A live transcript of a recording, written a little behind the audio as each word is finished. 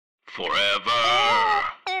Forever.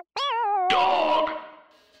 Dog.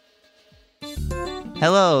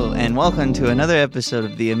 Hello, and welcome to another episode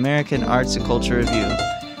of the American Arts and Culture Review.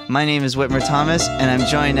 My name is Whitmer Thomas, and I'm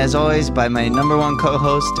joined, as always, by my number one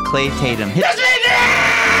co-host, Clay Tatum. Hit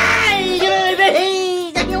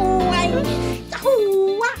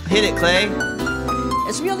it, Clay.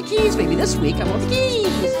 It's me on the keys, baby. This week, I'm on the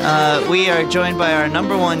keys. We are joined by our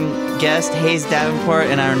number one guest, Hayes Davenport,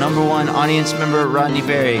 and our number one audience member, Rodney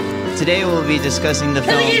Berry. Today, we'll be discussing the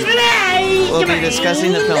film. We'll be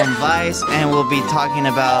discussing the film Vice, and we'll be talking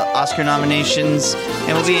about Oscar nominations,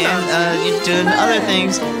 and we'll be doing other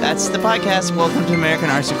things. That's the podcast. Welcome to American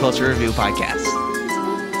Arts and Culture Review Podcast.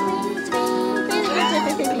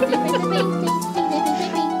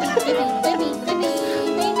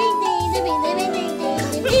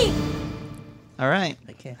 All right.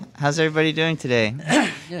 Okay. How's everybody doing today?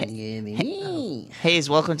 Hayes,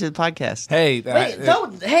 welcome to the podcast. Hey, Wait,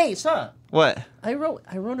 don't. Hey, stop. What? I wrote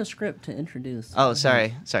a script to introduce. Oh,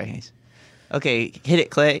 sorry, Hayes. Okay, hit it,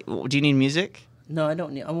 Clay. Do you need music? No, I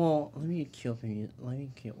don't need. I won't. Let me cue up.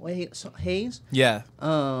 Wait, so Hayes. yeah.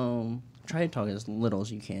 Try to talk as little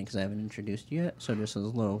as you can because I haven't introduced you yet. So just as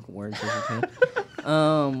little words as you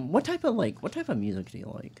can. What type of music do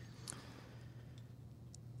you like?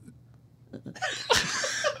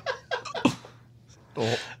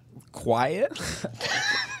 Quiet.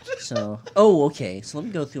 Okay. So let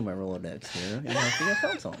me go through my Rolodex here and I think I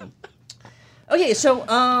found something. Okay,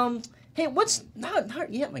 so hey, what's not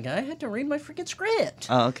yet, my guy? I had to read my freaking script.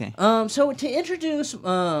 Oh, okay. So to introduce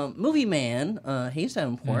Movie Man, Hayes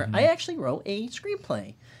Davenport, I actually wrote a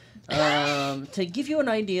screenplay to give you an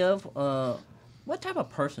idea of what type of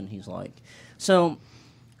person he's like. So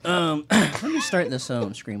let me start this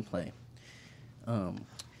screenplay.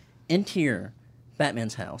 Interior,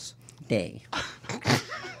 Batman's house. Day.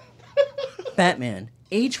 Batman,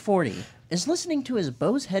 age 40, is listening to his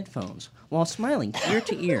Bose headphones while smiling ear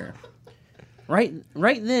to ear. Right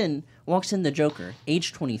then walks in the Joker,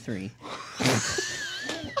 age 23,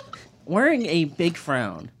 wearing a big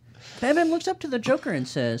frown. Batman looks up to the Joker and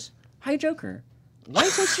says, "Hi, Joker. Why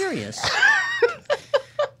so serious?"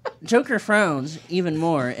 Joker frowns even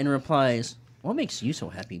more and replies, "What makes you so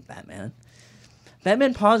happy, Batman?"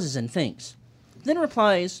 Batman pauses and thinks, then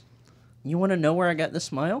replies, "You want to know where I got this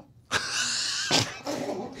smile?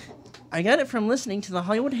 I got it from listening to the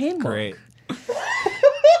Hollywood Handbook." Great.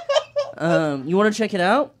 You want to check it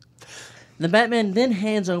out? The Batman then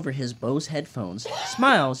hands over his Bose headphones,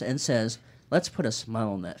 smiles, and says, "Let's put a smile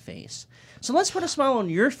on that face." So let's put a smile on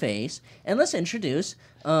your face, and let's introduce,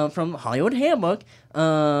 from Hollywood Handbook,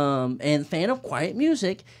 and fan of quiet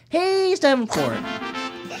music, Hayes Davenport.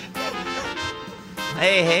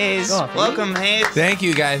 Hey, Hayes. Go off, Welcome, Hayes. Thank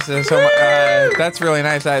you guys so much. That's really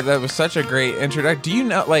nice. That was such a great introduction. Do you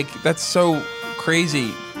know, that's so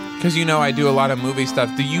crazy because I do a lot of movie stuff.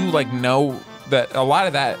 Do you know that a lot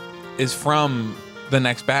of that is from the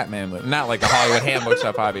next Batman movie? Not like the Hollywood Handbook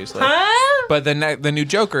stuff, obviously. Huh? But the new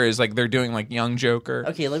Joker is they're doing young Joker.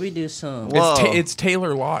 Okay, let me do some. Whoa. It's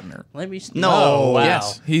Taylor Lautner. Let me. No. Oh, wow.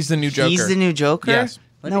 Yes, he's the new Joker. He's the new Joker? Yes.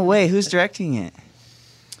 No way. Who's directing it?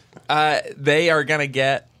 They are gonna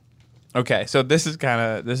get. Okay, so this is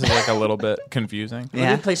a little bit confusing. Let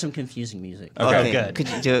Yeah. me play some confusing music. Okay. good. Could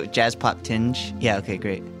you do a jazz pop tinge? Yeah, okay,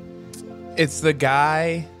 great. It's the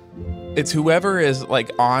guy. It's whoever is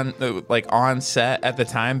on set at the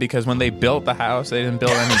time because when they built the house, they didn't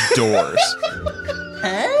build any doors,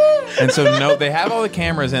 and so they have all the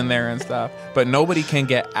cameras in there and stuff, but nobody can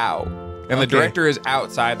get out, and the director is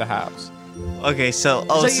outside the house. Okay, so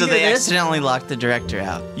you so do they this? accidentally locked the director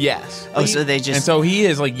out. Yes. Oh, so they just. And so he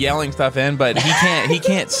is yelling stuff in, but he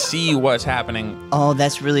can't see what's happening Oh,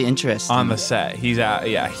 that's really interesting. on the set. He's out.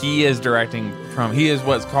 Yeah, he is directing from. He is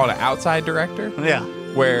what's called an outside director. Yeah.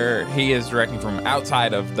 Where he is directing from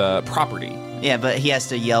outside of the property. Yeah, but he has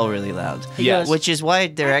to yell really loud. Yes. Which is why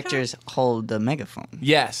directors hold the megaphone.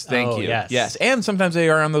 Yes, thank you. yes. And sometimes they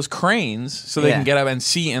are on those cranes so they Yeah. can get up and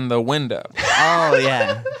see in the window. Oh,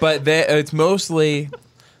 yeah. But it's mostly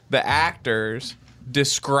the actors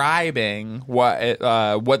describing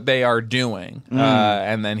what they are doing,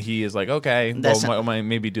 and then he is like, "Okay, That's well,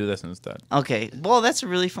 maybe do this instead." Okay. Well, that's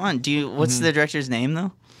really fun. What's the director's name,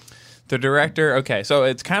 though? The director. Okay, so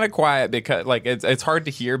it's kind of quiet because it's hard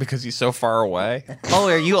to hear because he's so far away. Oh,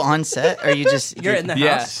 are you on set? Or are you just... You're in the house.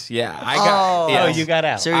 Yes, yeah. I got. Oh. yes. Oh, you got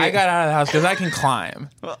out. So I got out of the house because I can climb.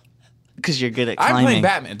 Because you're good at climbing. I'm playing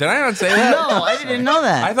Batman. Did I not say that? No, I didn't know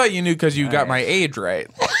that. I thought you knew because you got my age right.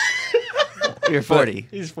 You're 40.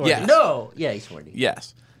 He's 40. Yes. No. Yeah, he's 40.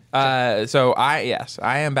 Yes. So I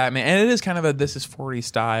am Batman, and it is kind of a This Is 40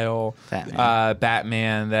 style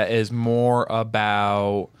Batman that is more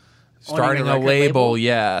about starting a label.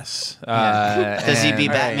 Yes. Does he be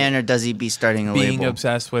Batman or does he be starting a being label?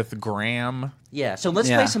 obsessed with Graham? Yeah. So let's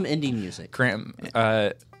play some indie music. Graham.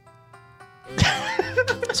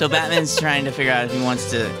 So Batman's trying to figure out if he wants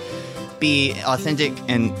to be authentic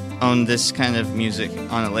and own this kind of music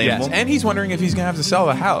on a label. Yes, and he's wondering if he's gonna have to sell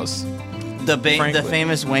the house. The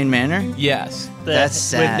famous Wayne Manor. Yes. That's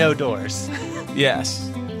sad. With no doors. Yes.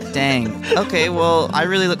 Dang. Okay. Well, I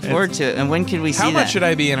really look forward to it. And when can we see that? How much should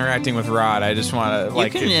I be interacting with Rod? I just want to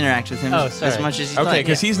like. You can interact with him as much as you like. Okay,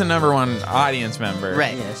 because he's the #1 audience member.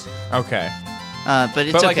 Right. Yes. Okay. But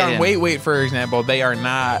it's But like okay. on Wait, for example, they are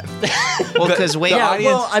not. Well, because Wait. Yeah, audience,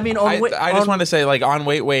 well, I mean, I just want to say, like on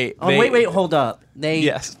Wait. Wait, hold up.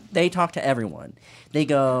 Yes. They talk to everyone. They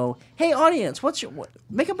go, "Hey, audience,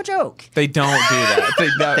 make up a joke." They don't do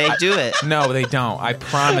that. They do it. No, they don't. I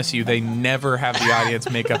promise you, they never have the audience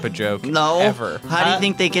make up a joke. No. Ever. How do you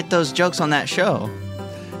think they get those jokes on that show?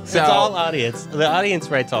 It's all audience. The audience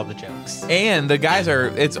writes all the jokes. And the guys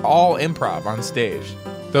it's all improv on stage.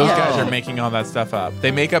 Those Yeah. guys are making all that stuff up.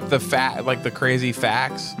 They make up the crazy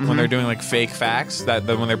facts when they're doing like fake facts. When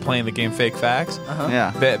they're playing the game Fake Facts.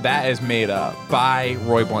 Yeah. That is made up by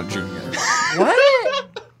Roy Blunt Jr. What?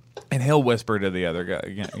 And he'll whisper to the other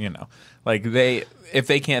guy. You know, like if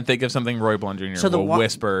they can't think of something, Roy Blunt Jr. will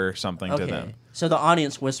whisper something to them. So the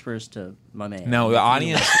audience whispers to my man. No, the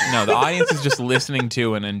audience. The audience is just listening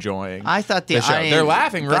to and enjoying. I thought the show. audience. They're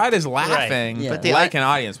laughing. but- Rod is laughing, Right. Yeah. But the like an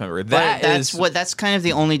audience member. But that's kind of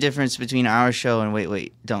the only difference between our show and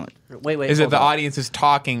Wait, Don't. Wait. Is that hold the up. audience is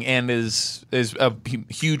talking and is a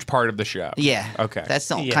huge part of the show. Yeah. Okay. That's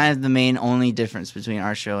kind of the main only difference between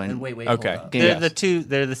our show and. And wait. Okay. Hold up. Yeah.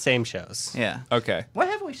 They're the same shows. Yeah. Okay. What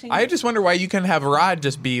have we seen? I just wonder why you can have Rod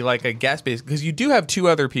just be like a guest base, because you do have 2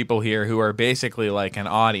 other people here who are basically like an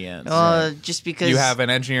audience. Just because You have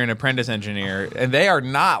an engineer and apprentice engineer, and they are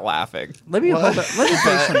not laughing. Let me hold up. Let me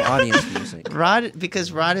play some audience music.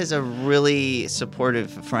 Rod is a really supportive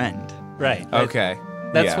friend. Right. Okay.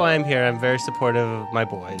 That's why I'm here. I'm very supportive of my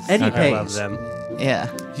boys. And he I love pays. them. Yeah.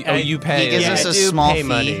 Oh, you pay. He gives Yeah, us I a do small pay fee.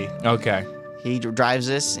 money. Okay. He drives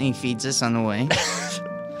us and he feeds us on the way.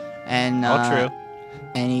 And All true.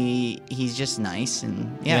 And he's just nice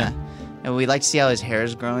and and we like to see how his hair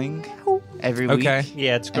is growing every week. Okay.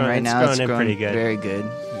 Yeah, it's And grown. right It's now grown it's in grown pretty good. very good.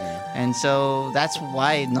 And so that's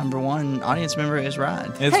why #1 audience member is Rod.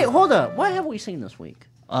 It's- Hey, hold up. What have we seen this week?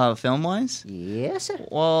 Film wise, Yes. Sir.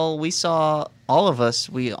 well, we saw all of us.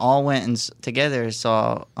 We all went and together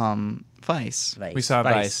saw Vice, We saw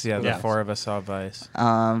Vice. Vice. Yeah, the Yeah. 4 of us saw Vice.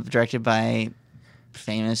 directed by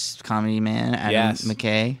famous comedy man Adam Yes.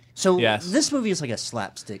 McKay. So Yes. this movie is like a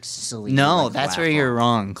slapstick, silly. No, like, that's laugh where you're on.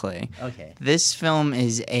 wrong, Clay. Okay. This film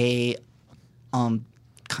is a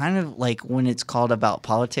kind of like when it's called about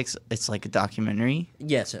politics, it's like a documentary,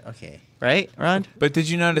 Yes. Okay. right, Rod? But did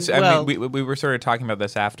you notice? Well- I mean, we were sort of talking about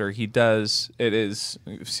this after. It is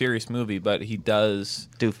a serious movie, but he does.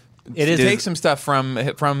 It is- take some stuff from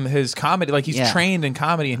his comedy. Like he's Yeah. trained in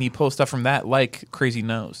comedy, and he pulls stuff from that, like Crazy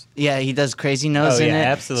Nose. Yeah, he does Crazy Nose Oh, in yeah, it.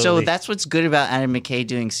 absolutely. So that's what's good about Adam McKay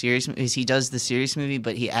doing serious is he does the serious movie,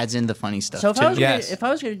 but he adds in the funny stuff So if too. I was Yes. if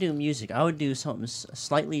I was going to do music, I would do something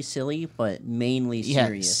slightly silly, but mainly yeah,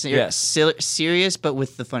 serious. Yes. serious, but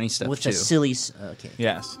with the funny stuff With too. the silly. Okay.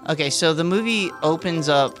 Yes. Okay, so the movie opens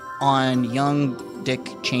up on young Dick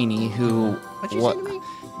Cheney, who What'd you say to me?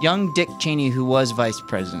 young Dick Cheney, who was vice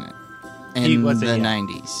president He in wasn't the yet.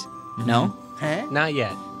 90s. No? Huh? Not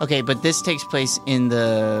yet. Okay, but this takes place in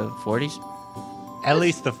the 40s. At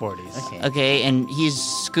least the 40s. Okay. Okay, and he's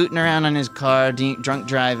scooting around on his car, drunk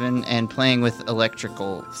driving, and playing with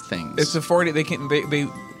electrical things. It's the 40.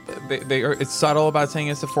 They are. It's subtle about saying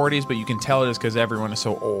it's the 40s, but you can tell it is because everyone is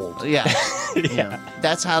so old. yeah. Yeah.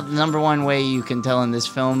 That's how the #1 way you can tell in this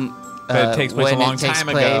film. But it takes place a when long takes time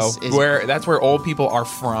ago. place is- That's where old people are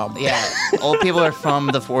from. Yeah, old people are from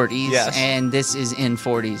the 40s, Yes. and this is in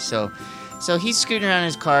 40s. So he's scooting around in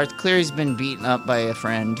his car. It's clear he's been beaten up by a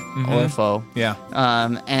friend or a foe. Yeah.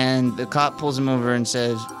 And the cop pulls him over and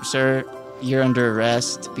says, "Sir, you're under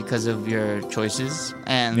arrest because of your choices."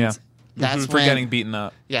 And Yeah. that's For when getting beaten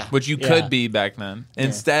up. Yeah. Which you Yeah. could be back then.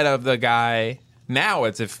 Instead of the guy. Now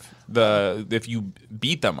it's if you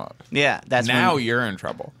beat them up. Yeah, that's now when, you're in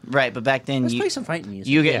trouble. right. But back then Let's you play some fighting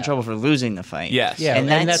music. you get in Yeah. trouble for losing the fight. Yes. Yeah, and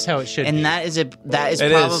that's how it should And be. that is It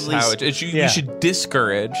probably is how you Yeah. should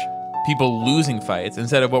discourage people losing fights.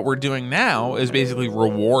 Instead of what we're doing now is basically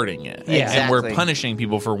rewarding it. Yeah. And we're Exactly. punishing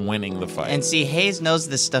people for winning the fight. And see, Hayes knows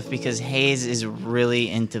this stuff because Hayes is really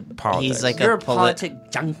into Politics. He's like You're a a politic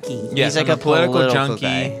junkie. yes, he's like I'm a political political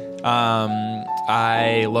junkie. guy.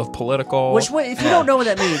 I love political. Which way, if you don't know what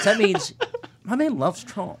that means my man loves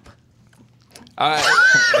Trump.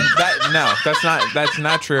 That's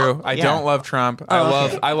not true. I don't love Trump.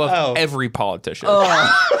 I love every politician.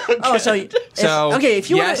 Oh, so So okay, if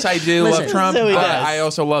you yes, wanna, I do listen, love Trump, So he but does. I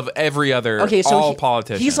also love every other Okay, so all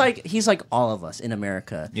politicians. he's like all of us in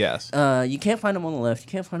America. Yes. You can't find him on the left. You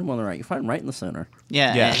can't find him on the right. You find him right in the center.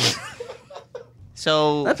 Yeah. Yeah. and-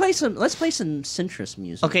 so Let's play some centrist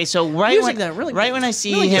music. okay, so right Music when that really- right when I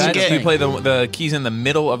see really him gets That's, get we play the keys in the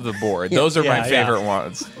middle of the board. Those are my Yeah, favorite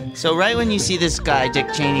ones. so right when you see this guy Dick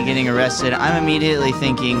Cheney getting arrested, I'm immediately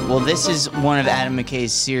thinking, well, this is one of Adam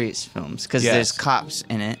McKay's serious films because Yes. there's cops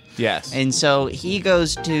in it. Yes. And so he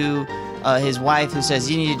goes to his wife who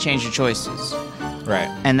says, "You need to change your choices." Right.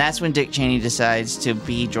 And that's when Dick Cheney decides to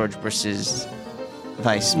be George Bush's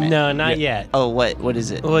vice man. No, not yet. Oh, what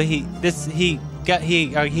is it? Well, he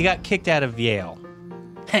got kicked out of Yale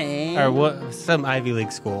Hey. or what, some Ivy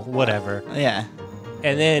League school, whatever. Yeah.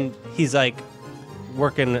 And then he's like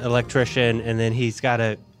working electrician, and then he's got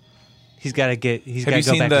to Have go you back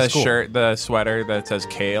seen to the school. shirt, the sweater that says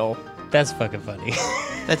kale? That's fucking funny.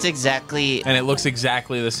 That's exactly And it looks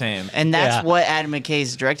exactly the same. and that's Yeah. what Adam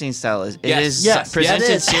McKay's directing style is. It Yes. is Yes, presented it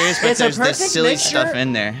is. serious, but It's a there's this perfect silly mixture. stuff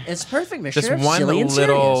in there. It's perfect mixture Just of one silly and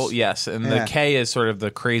little serious. yes, and Yeah. the K is sort of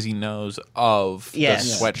the crazy nose of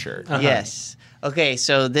Yes. the sweatshirt. Yes. Okay,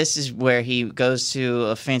 so this is where he goes to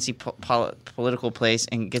a fancy political place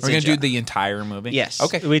and gets We're a gonna do job. the entire movie. Yes.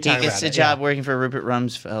 Okay. We He talked gets about a it, job yeah. working for Rupert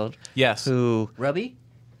Rumsfeld, Yes. who Rubby?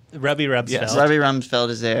 Rubby Rumsfeld. Yes. Robbie Rumsfeld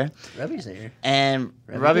is there. Rubby's there. And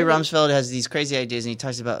Robbie did it. Rumsfeld has these crazy ideas, and he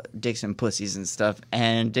talks about dicks and pussies and stuff.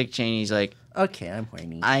 And Dick Cheney's like, Okay, I'm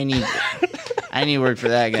horny. I need work for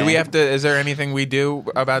that guy. Do we have to? Is there anything we do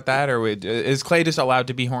about that, or is Clay just allowed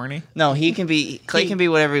to be horny? No, he can be. Clay can be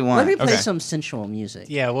whatever he Let wants. me play Okay. some sensual music.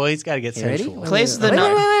 Yeah, well, he's got to get You ready? sensual. Clay's the wait,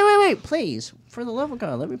 nut. wait, please. For the love of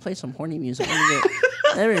God, let me play some horny music.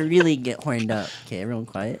 Let me really get horned up. Okay, everyone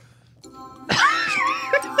quiet.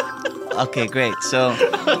 Okay, great. So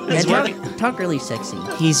And talk really sexy.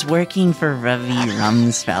 he's working for Ravi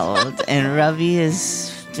Rumsfeld, and Ravi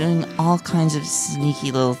is doing all kinds of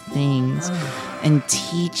sneaky little things and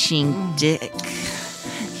teaching Dick.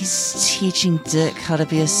 He's teaching Dick how to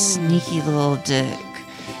be a sneaky little dick.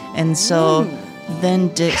 And so then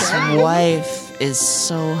Dick's wife is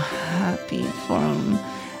so happy for him,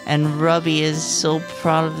 and Ravi is so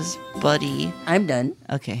proud of his buddy. I'm done.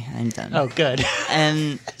 Okay, I'm done. Oh, good.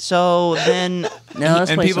 And so then Now let's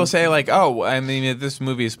And play people some- say like, oh, I mean, this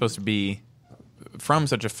movie is supposed to be from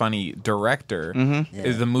such a funny director.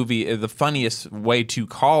 Is the movie is the funniest way to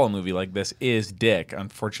call a movie like this is Dick?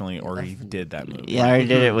 Unfortunately, already did that movie. yeah, I already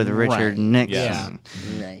did it with Richard Right. Nixon.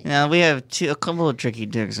 Yeah. Right. Now we have a couple of tricky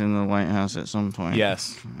dicks in the White House at some point.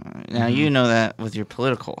 Yes. Now you know that with your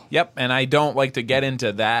political. Yep. And I don't like to get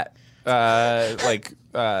into that,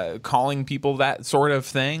 calling people that sort of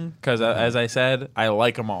thing because, as I said, I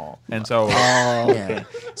like them all, and so Yeah.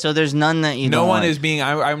 So there's none that you. no don't one like. is being.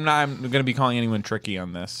 I'm not going to be calling anyone tricky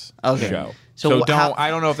on this Okay. show. So So, wh- don't. how- I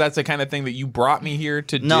don't know if that's the kind of thing that you brought me here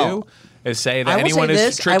to No. do. Is say I that will anyone say is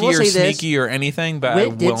this, I tricky will or say this. sneaky or anything, but I Whit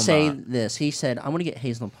will did say not. this. He said, I'm going to get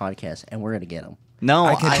Hayes on the podcast, and we're going to get him. No,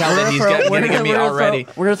 I can tell that he's going to get me already.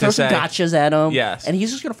 We're going to throw to some say- gotchas at him. Yes. And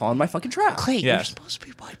he's just going to fall in my fucking trap. Clay, you're Yes. supposed to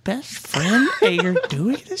be my best friend, and you're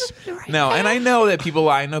doing this right No, and I know that people.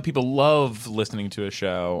 I know people love listening to a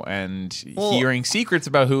show and Well- hearing secrets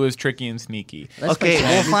about who is tricky and sneaky. Let's play Okay, some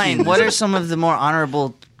well, Sneaky fine. music. What are some of the more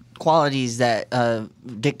honorable qualities that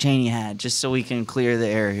Dick Cheney had, just so we can clear the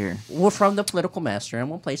air here? We're from the political master, and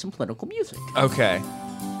we'll play some political music. Okay.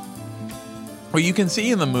 Well, you can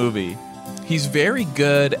see in the movie, he's very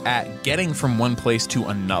good at getting from one place to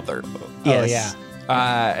another. Oh,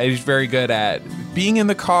 yeah. He's very good at being in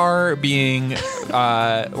the car, being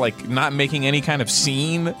like not making any kind of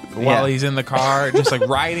scene while Yeah. he's in the car, just like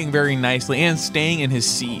riding very nicely and staying in his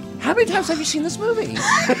seat. How many times have you seen this movie?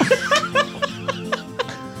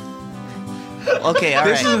 Okay, all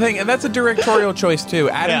This is right. the thing, and that's a directorial choice too.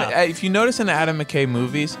 Adam, Yeah. if you notice in the Adam McKay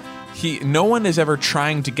movies, no one is ever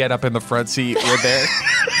trying to get up in the front seat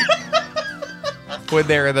when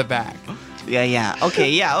they're in the back. Yeah. Okay,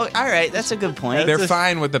 yeah. All right, that's a good point. They're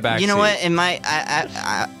fine with the back You know seat. what? In my,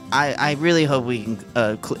 I really hope we can.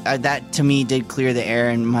 That to me did clear the air,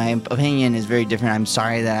 and my opinion is very different. I'm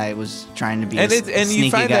sorry that I was trying to be. And sneaky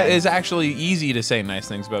you find guy. that it's actually easy to say nice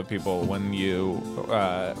things about people when you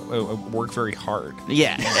work very hard.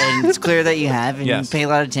 Yeah, and it's clear that you have, and Yes. you pay a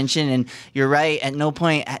lot of attention. And you're right. At no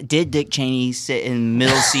point did Dick Cheney sit in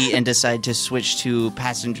middle seat and decide to switch to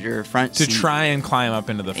passenger front To seat. try and climb up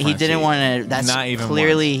into the front He didn't seat. want to. That's Not even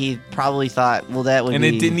clearly he probably thought. Well, that would And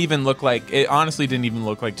be. it didn't even look like it. Honestly, didn't even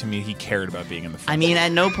look like to me he cared about being in the front. I mean,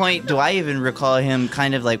 at no point do I even recall him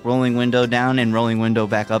kind of like rolling window down and rolling window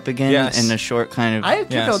back up again Yes. in a short kind of. I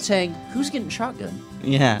kept Yes. on saying, "Who's getting shotgun?"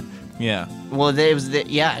 Yeah. Yeah. Well, there was.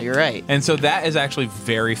 Yeah, you're right. And so that is actually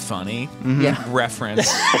very funny Yeah. reference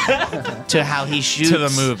To how he shoots to the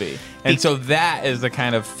movie. And so that is the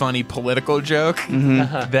kind of funny political joke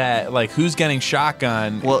that, like, who's getting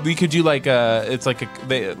shotgun? Well- We could do like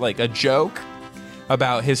a joke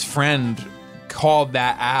about his friend called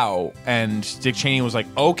that out, and Dick Cheney was like,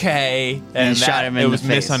 "Okay," And that, shot him in it the was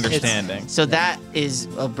face. misunderstanding. So that is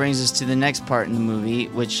brings us to the next part in the movie,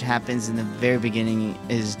 which happens in the very beginning.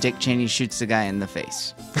 Is Dick Cheney shoots the guy in the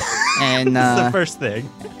face, and That's the first thing.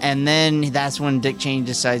 and then that's when Dick Cheney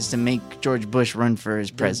decides to make George Bush run for his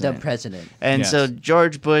president. The president. And Yes. so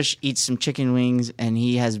George Bush eats some chicken wings, and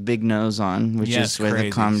he has big nose on, which Yes, is where crazy.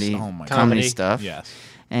 the comedy Oh my God. comedy Comedy. stuff. Yes.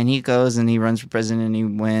 And he goes and he runs for president and he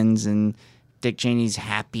wins, and Dick Cheney's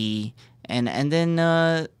happy, and then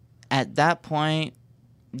at that point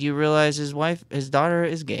you realize his daughter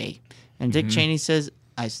is gay, and Dick Cheney says,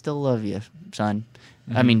 "I still love you, son.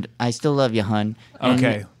 I mean, I still love you, hun." And,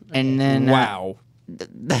 Okay. And then Wow.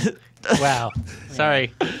 Wow.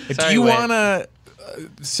 Sorry. Do you want to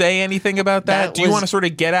say anything about that? That Do you was- want to sort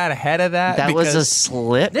of get out ahead of that? that was a Because-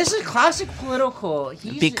 slip. This is classic political.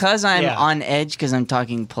 He's Because I'm Yeah. on edge because I'm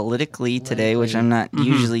talking politically today, which I'm not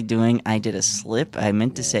usually doing, I did a slip. I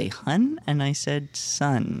meant to say hun, and I said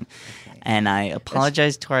son. And I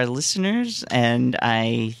apologize to our listeners, and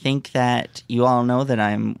I think that you all know that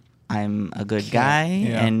I'm a good guy,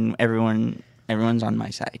 Yeah. and everyone's on my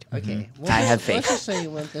side. Okay. I have faith. Let's just say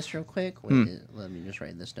with this real quick. Let me just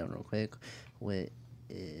write this down real quick. What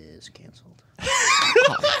is canceled?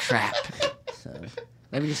 Oh, crap. So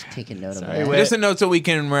let me just take a note Sorry, of Whit. that. Just a note so we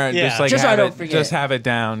can Yeah. just like Just so I have don't it, forget. just have it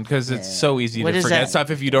down because it's so easy What to is forget that?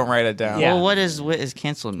 stuff if you don't write it down. Yeah. Well, what is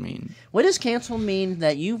canceled mean? What does canceled mean?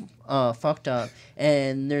 That you fucked up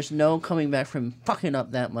and there's no coming back from fucking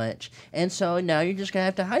up that much, and so now you're just gonna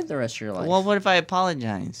have to hide the rest of your life. Well, what if I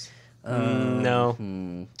apologize? No.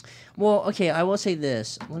 Well, okay, I will say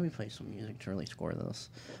this. Let me play some music to really score this.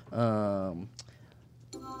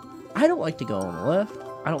 I don't like to go on the left.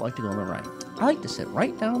 I don't like to go on the right. I like to sit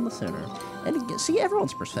right down the center and see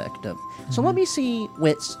everyone's perspective. So let me see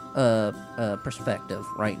Whit's perspective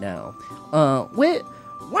right now. Whit,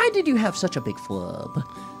 why did you have such a big flub?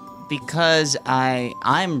 Because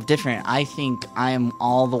I'm different. I think I'm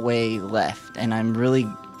all the way left, and I'm really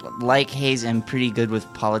like Hayes. I'm pretty good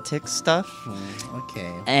with politics stuff,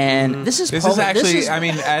 Okay. and This is This is actually, This is, I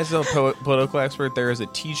mean, as a political expert, there is a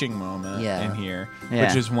teaching moment Yeah. in here, Yeah.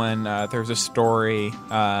 which is when there's a story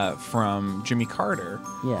from Jimmy Carter.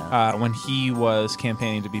 Yeah. When he was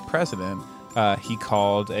campaigning to be president, he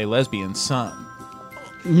called a lesbian son.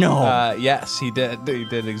 no. Yes, he did. He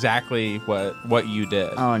did exactly what you did.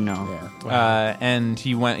 Oh no. yeah. And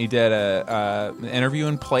he did an interview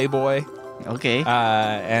in Playboy. Okay.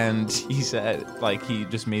 And he said, like, he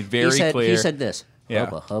just made very clear. He said this. Yeah.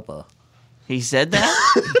 Hubba hubba. He said that.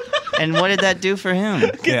 And what did that do for him?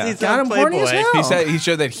 Yeah. He's Got on him horny as Playboy. hell. He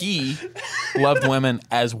showed that he loved women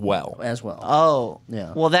as well. As well. Oh.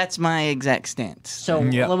 Yeah. Well, that's my exact stance. So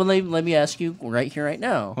Yeah. let me ask you right here, right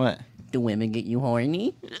now. What? Do women get you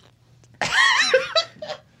horny?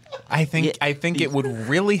 I think it would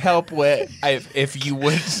really help if you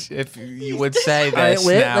would say this right,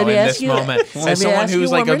 Whit, now let me in ask this you- moment let me as someone ask you who's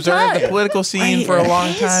one like more observed the time. political scene for a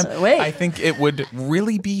long time. Wait. I think it would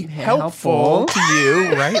really be helpful to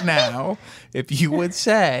you right now if you would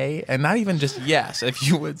say, and not even just yes, if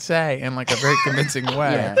you would say in like a very convincing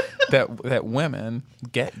way Yeah. that women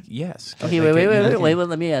get yes. Okay, They get you. wait.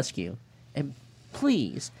 Let me ask you, and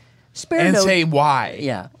please spare And no. say why.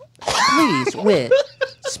 Yeah, please, Whit,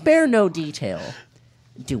 spare no detail.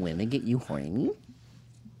 Do women get you horny?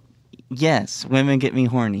 Yes, women get me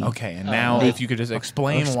horny. Okay, and now if you could just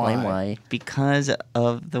explain why. Because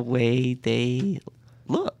of the way they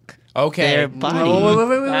look. Okay. Their Wait, body.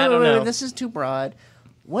 I don't know. This is too broad.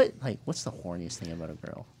 What's the horniest thing about a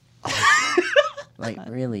girl? Like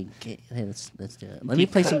really, hey, let's do it. Let me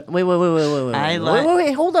play some. Wait.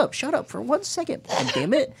 Wait. Hold up. Shut up for 1 second. God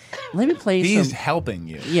damn it. Let me play He's some. helping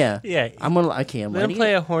you. Yeah. Yeah. I'm lighting.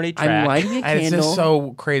 play a horny track. I'm lighting a And candle. it's just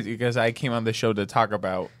so crazy because I came on the show to talk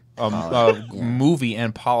about a movie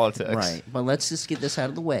and politics. Right. But let's just get this out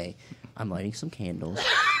of the way. I'm lighting some candles.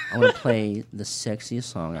 I want to play the sexiest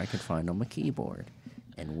song I could find on my keyboard.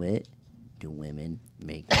 And Wit, do women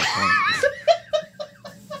make me horny?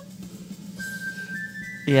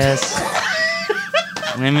 Yes.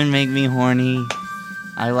 Women make me horny.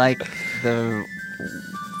 I like the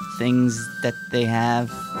things that they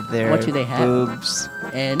have. Their What do they have? boobs,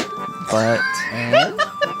 And butt, and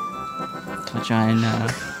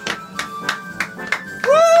vagina.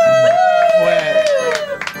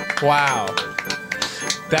 Wow.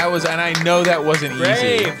 That was, and I know that wasn't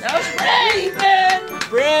easy. that was brave, man.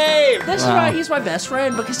 Brave! That's Wow. why he's my best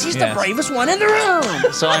friend because he's Yes. the bravest one in the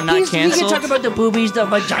room. So I'm not He can canceled? talk about the boobies, the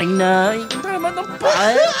vagina. He can talk about the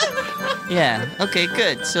butt. Yeah. Okay.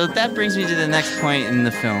 Good. So that brings me to the next point in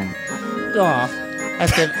the film. Go off. At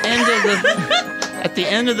the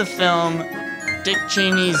end of the film, Dick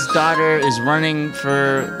Cheney's daughter is running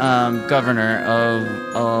for governor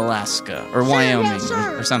of Alaska or Wyoming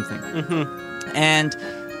or something, and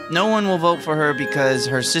no one will vote for her because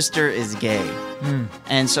her sister is gay.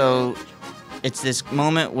 And so it's this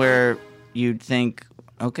moment where you'd think,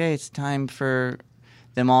 okay, it's time for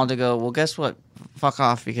them all to go, well, guess what? Fuck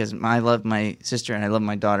off, because I love my sister and I love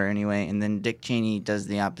my daughter anyway. And then Dick Cheney does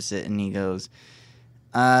the opposite and he goes,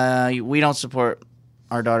 we don't support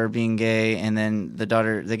our daughter being gay. And then the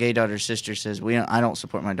gay daughter's sister says, I don't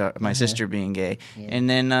support my sister being gay. Yeah. And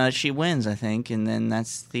then she wins, I think. And then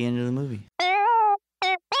that's the end of the movie.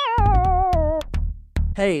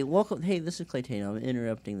 Hey, welcome. Hey, this is Clay Tatum. I'm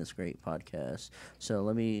interrupting this great podcast. So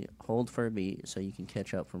let me hold for a beat so you can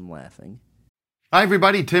catch up from laughing. Hi,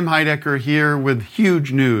 everybody. Tim Heidecker here with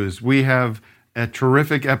huge news. We have a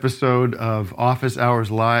terrific episode of Office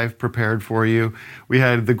Hours Live prepared for you. We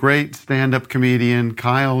had the great stand-up comedian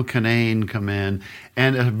Kyle Kinane come in,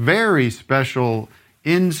 and a very special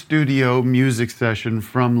in-studio music session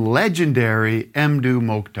from legendary Mdou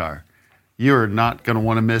Mokhtar. You're not going to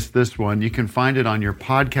want to miss this one. You can find it on your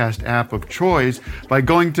podcast app of choice by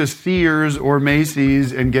going to Sears or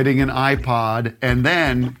Macy's and getting an iPod and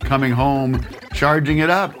then coming home, charging it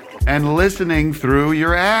up, and listening through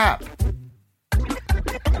your app.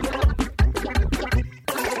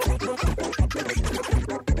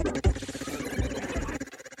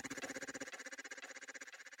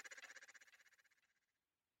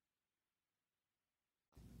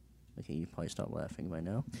 Okay, you probably stopped laughing by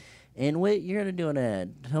now. And wait, you're gonna do an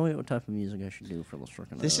ad. Tell me what type of music I should do for Let's Work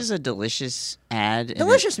on This is a delicious ad. and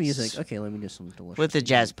delicious it's music. Okay, let me do some delicious. With a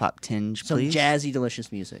jazz pop tinge, some please. jazzy,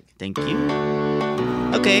 delicious music. Thank you.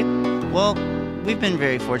 Okay, well, we've been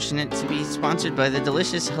very fortunate to be sponsored by the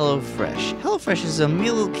delicious HelloFresh. HelloFresh is a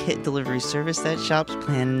meal kit delivery service that shops,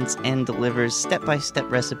 plans, and delivers step-by-step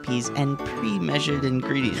recipes and pre-measured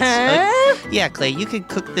ingredients. Yeah, Clay, you could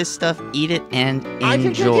cook this stuff, eat it, and I can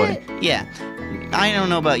enjoy. cook it? Yeah. I don't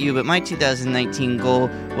know about you, but my 2019 goal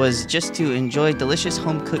was just to enjoy delicious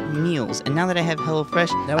home-cooked meals. And now that I have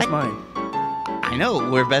HelloFresh, That was mine. I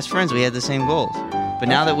know, we're best friends. We had the same goals. But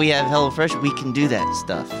now that we have HelloFresh, we can do that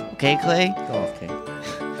stuff. Okay, Clay? Go off, Kate.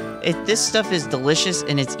 This stuff is delicious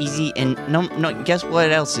and it's easy. And no, guess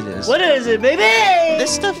what else it is? What is it, baby? This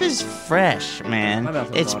stuff is fresh, man. My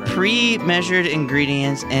mouth is It's watering. pre-measured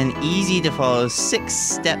ingredients and easy to follow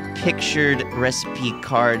 6-step pictured recipe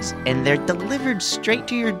cards, and they're delivered straight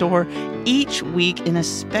to your door each week in a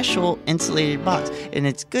special insulated box. And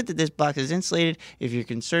it's good that this box is insulated if you're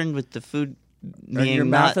concerned with the food Or being your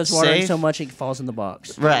mouth not is watering safe. so much it falls in the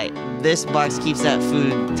box. Right. This box keeps that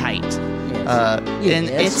food tight. Yes. And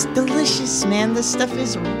Yes. it's delicious, man. This stuff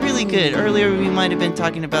is really good. Earlier we might have been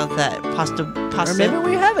talking about that pasta. Or maybe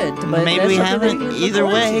we haven't. But Maybe that's we something that haven't. you can Either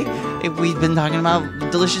look way, forward to. if we've been talking about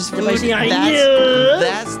delicious food, Spicy idea.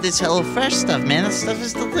 that's this HelloFresh stuff, man. That stuff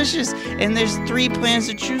is delicious. And there's 3 plans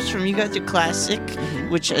to choose from. You got your classic,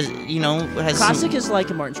 which has Classic is like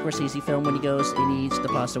a Martin Scorsese film when he goes and he eats the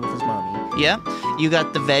pasta with his mommy. Yeah. You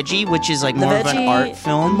got the veggie, which is like The more of an veggie- art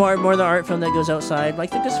film. More the art film that goes outside, like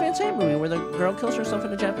the Gus Van Sant movie where the girl kills herself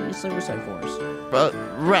in a Japanese suicide forest.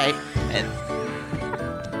 Right.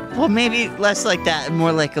 Well, maybe less like that, and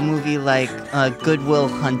more like a movie like Good Will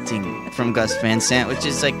Hunting from Gus Van Sant, which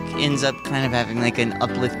is like ends up kind of having like an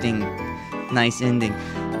uplifting, nice ending.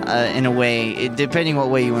 In a way, depending what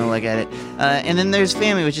way you want to look at it. And then there's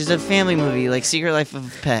Family, which is a family movie, like Secret Life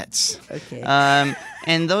of Pets. Okay.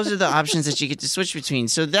 And those are the options that you get to switch between.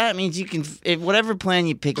 So that means you can, if whatever plan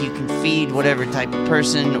you pick, you can feed whatever type of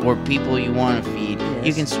person or people you want to feed. Yes.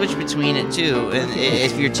 You can switch between it too, and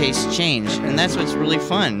if your tastes change. And that's what's really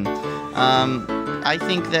fun. I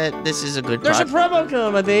think that this is a good There's a product. promo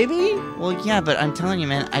code, my baby. Well, yeah, but I'm telling you,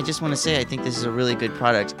 man, I just want to say I think this is a really good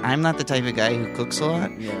product. I'm not the type of guy who cooks a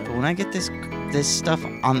lot, Yeah. but when I get this stuff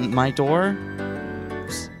on my door,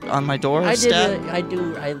 I like step, it. I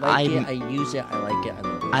use it. I like it. I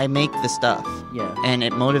love it. I make the stuff. Yeah. And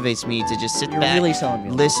it motivates me to just sit You're back, really selling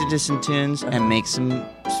me. listen to some tunes, and make some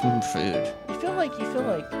food. You feel like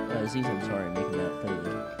Aziz Ansari making that food.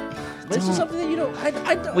 But this is something that you don't.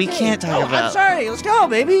 I don't. We can't talk about- I'm sorry. Let's go,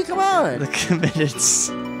 baby. Come on. The committed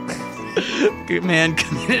good man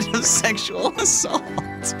committed a sexual assault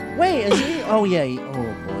Wait, is he? Oh yeah.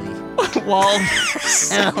 Oh boy. while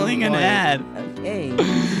selling an Boy. ad. Okay.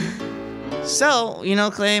 So,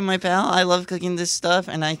 Clay, my pal, I love cooking this stuff,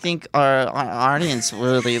 and I think our audience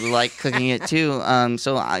really like cooking it too. I'm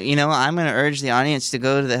going to urge the audience to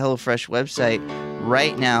go to the HelloFresh website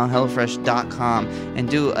right now, HelloFresh.com, and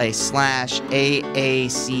do a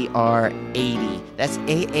 /AACR80. That's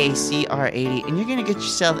AACR80, and you're going to get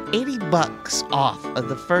yourself $80 off of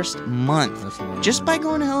the first month just by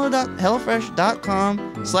going to HelloFresh.com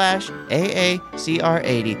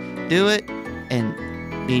 /AACR80. Do it and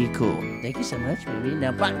be cool. Thank you so much, baby.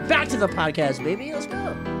 Now back to the podcast, baby. Let's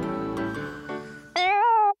go.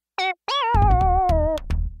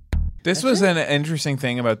 This was an interesting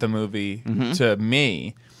thing about the movie to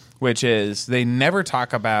me, which is they never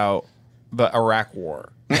talk about the Iraq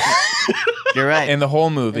War You're right. in the whole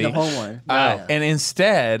movie. The whole one. And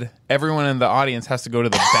instead, everyone in the audience has to go to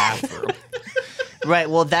the bathroom. Right.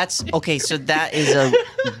 Well, that's okay. So that is a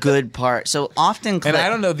good part. So often, And I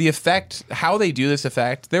don't know the effect, how they do this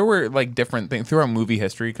effect. There were like different things throughout movie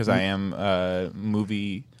history because I am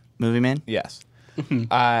movie man. Yes.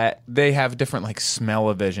 They have different like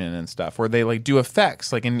smell-o-vision and stuff where they like do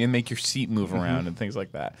effects like and make your seat move around and things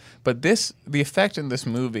like that. But the effect in this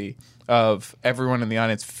movie of everyone in the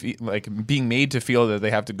audience like being made to feel that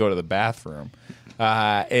they have to go to the bathroom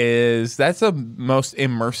that's the most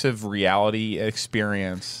immersive reality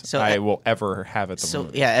experience I will ever have at the movie.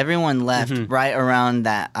 So yeah, everyone left right around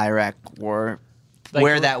that Iraq war. Like,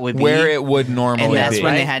 where that would be. Where it would normally and that's be.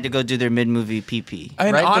 when they had to go do their mid-movie pee-pee.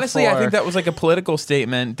 And Right honestly, I before- think that was like a political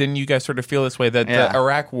statement. Didn't you guys sort of feel this way that Yeah. the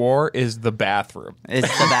Iraq War is the bathroom? It's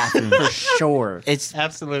the bathroom. For sure. It's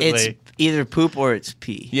Absolutely. It's either poop or it's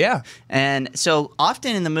pee. Yeah. And so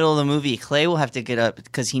often in the middle of the movie, Clay will have to get up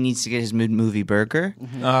because he needs to get his mid-movie burger.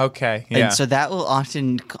 Okay. Yeah. And so that will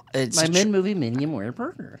often... It's My mid-movie medium rare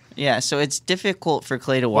burger. Yeah, so it's difficult for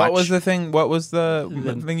Clay to watch. What was the thing? What was the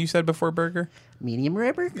thing you said before burger? Medium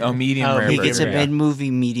rare burger. Oh, medium rare He burger. gets a yeah. mid-movie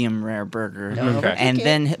medium rare burger. Okay. And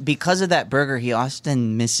then because of that burger, he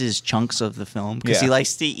often misses chunks of the film because Yeah. he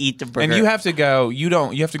likes to eat the burger. And you have to go. You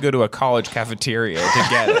have to go to a college cafeteria to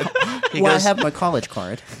get it. He Well, I goes- have my college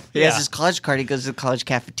card. He has Yeah. his college card. He goes to the college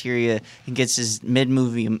cafeteria and gets his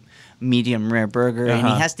mid-movie medium rare burger, and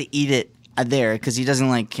he has to eat it there because he doesn't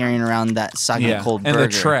like carrying around that soggy cold and burger.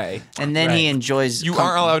 the tray. And then he enjoys. You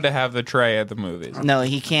aren't allowed to have the tray at the movies. No,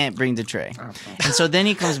 he can't bring the tray. And so then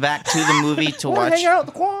he comes back to the movie to Wanna watch. hang out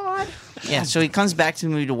with the quad. Yeah, so he comes back to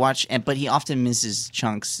the movie to watch, but he often misses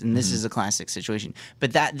chunks, and this is a classic situation.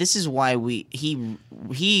 But this is why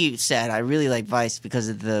he said I really like Vice because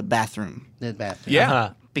of the bathroom. The bathroom. Yeah.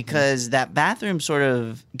 Uh-huh. Because that bathroom sort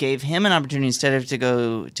of gave him an opportunity instead of to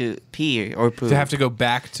go to pee or poop. To have to go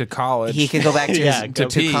back to college. He could go back to Yeah, his go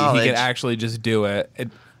to pee. college. He could actually just do it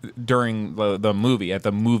during the movie at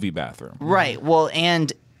the movie bathroom. Right. Well,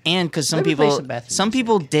 and because some Let me play people some bathroom some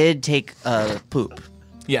people did take poop,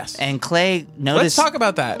 Yes. and Clay noticed. Let's talk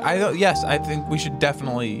about that. I think we should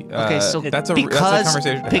definitely. Okay, so that's a because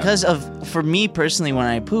conversation. To have. because of for me personally, when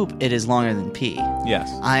I poop, it is longer than pee. Yes.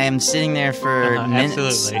 I am sitting there for minutes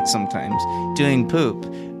absolutely. sometimes doing poop,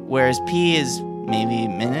 whereas pee is maybe a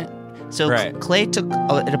minute. So Right. Clay took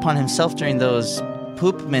it upon himself during those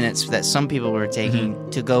poop minutes that some people were taking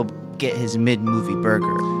to go get his mid-movie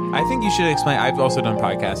burger. I think you should explain. I've also done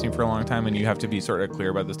podcasting for a long time, and you have to be sort of clear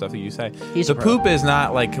about the stuff that you say. He's the a pro. poop is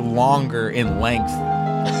not like longer in length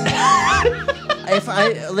If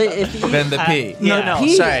you, than the pee. No,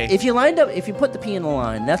 pee, sorry. if you put the pee in the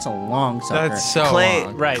line, that's a long sucker. That's so Clay,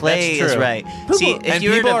 long. Right, Clay that's is true. right. Poop- See, if And you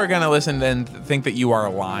were people to- are going to listen and think that you are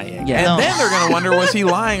lying. Yeah. And No. then they're going to wonder, was he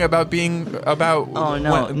lying about being Oh,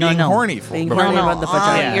 no. being No. horny for? Being before- horny about the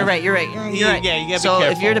vagina. You're right. You're right. Yeah, you gotta be so if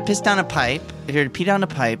careful. you're to piss down a pipe, if you were to pee down a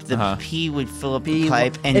pipe, the pee would fill up the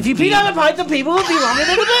pipe, and if you pee down a pipe, the people would be longer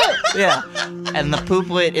than a bit. yeah, and the poop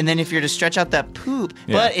would, and then if you're to stretch out that poop,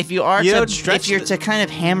 but if you are to kind of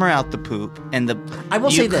hammer out the poop, and I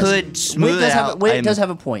will say this, could smooth it out. It does have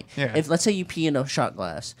a point. Yeah. If let's say you pee in a shot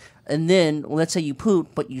glass, and then let's say you poop,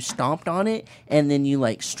 but you stomped on it, and then you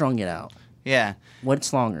like strung it out. Yeah,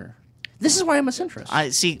 What's longer? This is why I'm a centrist. I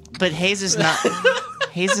see, but Hayes is not.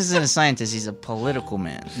 Hayes isn't a scientist; he's a political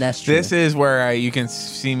man. That's true. This is where you can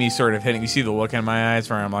see me sort of hitting. You see the look in my eyes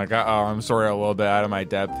where I'm like, I'm sort of a little bit out of my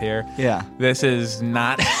depth here. Yeah. This is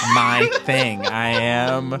not my thing. I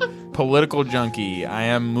am political junkie. I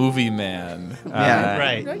am movie man. Yeah.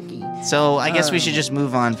 Right. So I guess we should just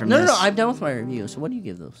move on from this. No, I'm done with my review. So what do you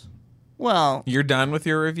give those? Well, You're done with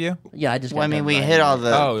your review? Yeah, I just. well, I got mean, done we with hit my all review.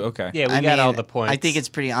 the. Oh, okay. Yeah, we I got mean, all the points. I think it's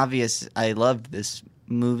pretty obvious. I loved this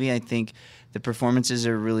movie. I think the performances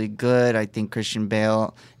are really good. I think Christian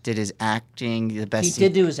Bale did his acting the best. He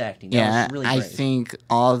did do his acting. That Yeah, was really I great. think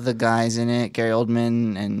all the guys in it, Gary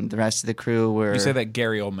Oldman and the rest of the crew were. You said that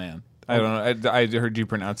Gary Oldman. I don't know. I heard you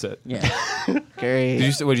pronounce it. Yeah. Gary.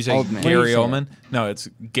 What did you say? Oldman. Gary What did you say? Oldman? No, it's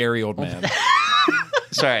Gary Oldman.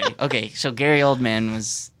 Sorry. Okay, so Gary Oldman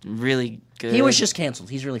was really good. He was just canceled.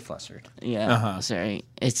 He's really flustered. Yeah. Sorry.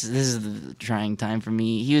 This is the trying time for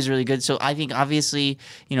me. He was really good. So I think obviously,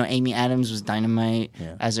 Amy Adams was dynamite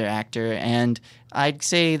as her actor, and I'd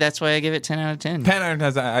say that's why I give it 10 out of 10. 10 out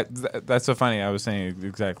of 10. That's so funny. I was saying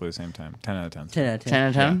exactly the same time. 10 out of 10. 10 out of 10. 10 out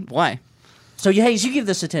of 10? Why? So, Hayes, you give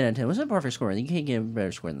this a 10 out of 10. What's a perfect score? You can't give a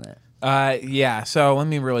better score than that. Yeah. So let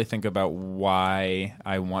me really think about why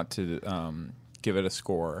I want to give it a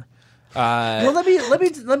score. Well,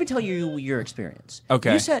 let me tell you your experience.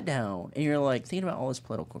 Okay. You sat down and you're like thinking about all this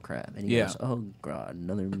political crap, and you Yeah. goes, "Oh God,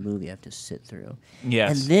 another movie I have to sit through."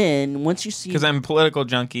 Yes. And then once you see, Because I'm a political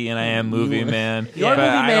junkie and I am movie man. You are a but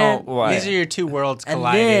movie I man. don't like. These are your two worlds and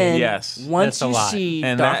colliding. then Yes. once That's a you lot. see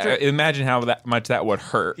and Doctor. imagine how much that would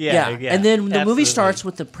hurt. Yeah. And then the movie absolutely. starts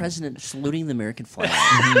with the president saluting the American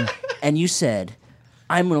flag, and you said,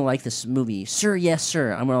 "I'm gonna like this movie, sir. Yes,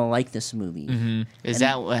 sir. I'm gonna like this movie." Is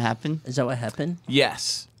that what happened? Is that what happened?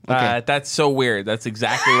 Yes. Okay. That's so weird. That's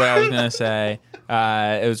exactly what I was going to say.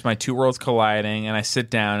 It was my two worlds colliding, and I sit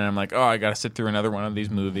down, and I'm like, I got to sit through another one of these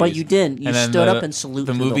movies. But you didn't. You And then stood up and saluted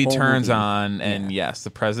The through the movie whole turns movie. on, and yes, the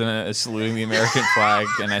president is saluting the American flag,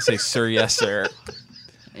 and I say, sir, yes, sir.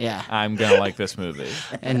 Yeah. I'm going to like this movie.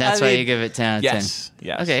 And that's I why mean, you give it 10 out of 10. Yes.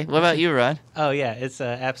 Okay, what about you, Rod? Oh yeah, it's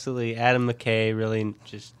absolutely Adam McKay. Really,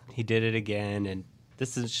 just he did it again, and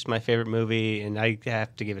this is just my favorite movie, and I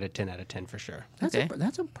have to give it a 10 out of 10 for sure. That's Okay.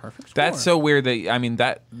 that's a perfect score. That's so weird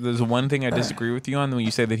that there's one thing I disagree with you on when you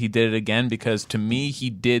say that he did it again, because to me he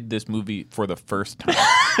did this movie for the first time.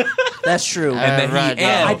 That's true. And that Rod, he, no.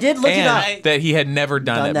 and, I did look it and up. that he had never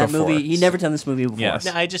done it that before. movie. He never done this movie before. Yes.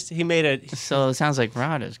 No, he made a So it sounds like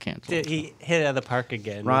Rod is canceled. he hit it out of the park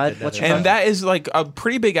again. Rod, with what's another- your And that is like a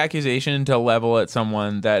pretty big accusation to level at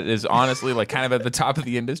someone that is honestly like kind of at the top of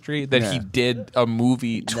the industry, that he Yeah. did a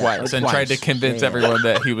movie twice and twice. tried to convince Yeah. everyone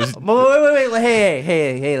that he was. Wait.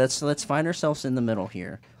 Hey. Let's find ourselves in the middle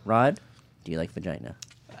here. Rod, do you like vagina?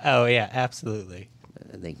 Oh yeah, absolutely.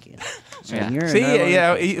 Thank you. So Yeah. you're See,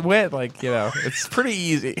 not- he went like, it's pretty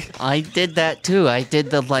easy. I did that too. I did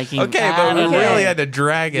the liking. Okay, but we Okay. really had to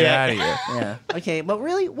drag it Yeah. out of you. Yeah. Okay, but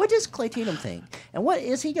really, what does Clay Tatum think? And what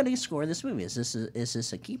is he going to score this movie? Is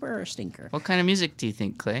this a keeper or a stinker? What kind of music do you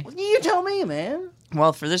think, Clay? You tell me, man.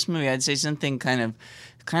 Well, for this movie, I'd say something kind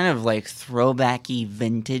of like throwbacky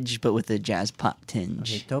vintage, but with a jazz pop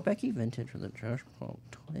tinge. Okay, throwbacky vintage with a Josh Paul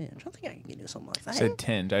twinge. I don't think I can do something like that. I said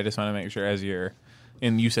tinge. I just want to make sure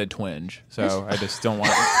and you said twinge, so I just don't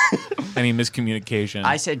want any miscommunication.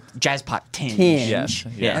 I said jazz pop tinge. Tinge. Yes,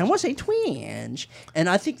 yeah. And I want to say twinge. And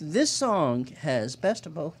I think this song has best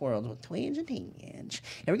of both worlds with twinge and tinge.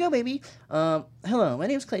 Here we go, baby. Hello, my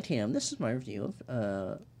name is Clay Tatum. This is my review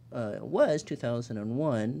of was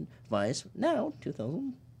 2001 Vice, now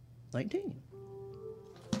 2019.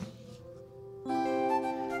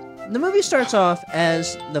 The movie starts off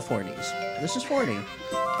as the 40s. This is 40.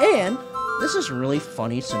 And this is really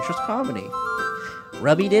funny centrist comedy.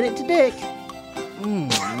 Rubby did it to Dick.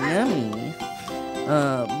 Yummy.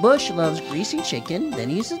 Bush loves greasy chicken, then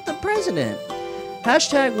he's the president.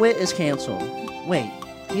 Hashtag wit is canceled. Wait,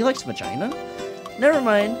 he likes vagina? Never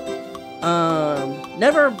mind.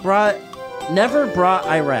 Never brought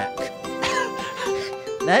Iraq.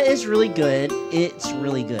 That is really good. It's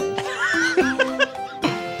really good.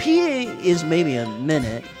 Pee is maybe a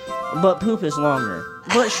minute, but poop is longer,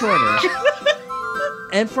 but shorter.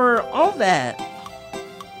 And for all that,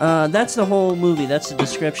 That's the whole movie. That's the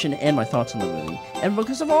description and my thoughts on the movie. And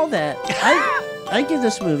because of all that, I give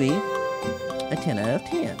this movie a 10 out of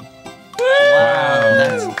 10.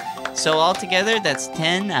 Wow. So altogether, that's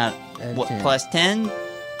 10 out. What, 10. plus 10?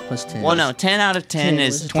 Plus 10. Well, no, 10 out of 10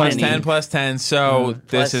 is 20. 10 plus 10, so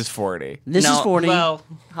Plus- this is 40. This No, is 40. Well,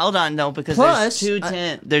 hold on, no, because Plus,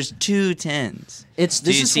 there's two 10s. This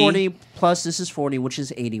do you is see? 40 plus this is 40, which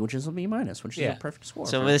is 80, which is a B minus, which is Yeah. a perfect score.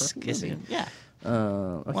 So for a this perfect is, movie. yeah.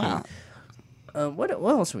 Okay. Wow. What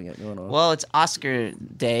else we got going on? Well, it's Oscar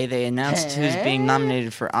Day. They announced who's being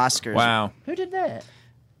nominated for Oscars. Wow. Who did that?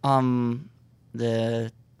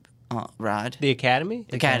 The Rod. The Academy?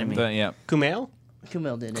 Academy. Yeah. Kumail?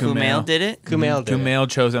 Kumail did it. Kumail did it? Kumail did. Kumail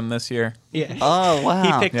chose him this year. Yeah. Oh, wow.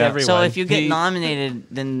 He picked Yeah. everyone. So if you get He- nominated,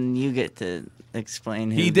 then you get to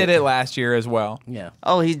explain who He did it last year as well. Yeah.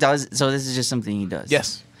 Oh, he does. So this is just something he does.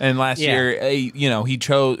 Yes. And last Yeah. year,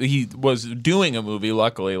 he was doing a movie,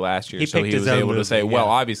 luckily, last year. He so picked he his was own able to movie, say, well,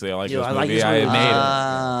 yeah. obviously, I like Yeah, this I movie. like this I movie. made it.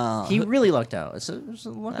 Oh, He really lucked out. It's a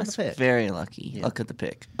luck of that's the pick. very lucky. Luck of the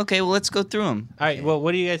pick. Okay, well, let's go through them. All right. Well,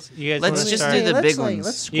 what do you guys? Let's wanna just start? do the let's, big like, ones.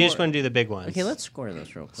 Let's score. You just want to do the big ones. Okay, let's score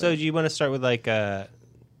this real quick. So do you want to start with like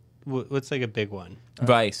what's like a big one?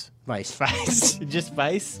 Vice. Vice. Vice. Just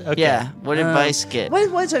Vice. Okay. Yeah. What did Vice get?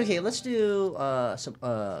 What's okay? Let's do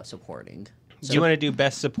supporting. Do you want to do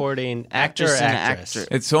best supporting actor or Actress and actress?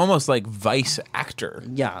 actor. It's almost like Vice actor,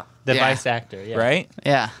 Yeah. The Yeah. Vice actor. Yeah. right?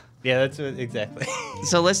 Yeah. Yeah. That's what, exactly.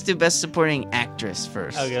 So let's do best supporting actress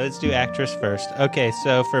first. Okay. Let's do actress first. Okay.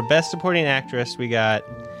 So for best supporting actress, we got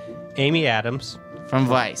Amy Adams From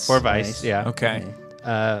Vice. for Vice. Vice. Yeah. Okay.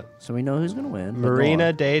 So we know who's gonna win. but Marina go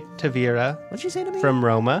on. de Tavira What'd you say to me? from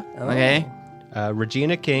Roma. Oh. Okay.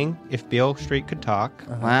 Regina King, If Beale Street Could Talk.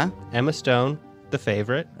 Huh? Emma Stone, The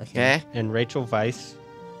Favorite. Okay. And Rachel Weisz,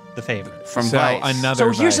 The Favorite. From So Vice.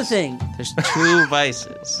 another So here's the Vice. thing. There's two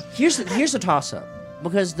Vices. Here's the toss up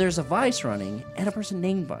because there's a Vice running and a person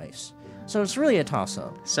named Vice. So it's really a toss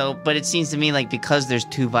up. So, but it seems to me like because there's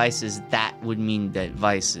two Vices, that would mean that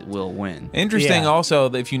Vice will win. Interesting Yeah. also,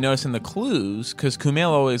 that if you notice in the clues, because Kumail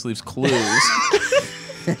always leaves clues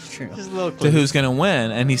That's true. Just a little to who's going to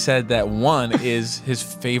win, and he said that one is his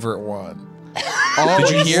favorite one. Oh, Did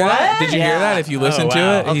you hear that? Did you hear Yeah. that? If you listen wow. to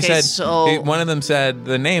it, he Okay, said so- one of them said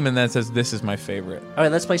the name, and then says, "This is my favorite." All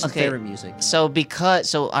right, let's play some Okay. favorite music. So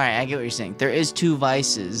all right, I get what you're saying. There is two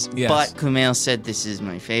Vices, Yes. but Kumail said this is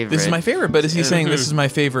my favorite. This is my favorite, but is he saying this is my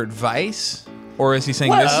favorite Vice, or is he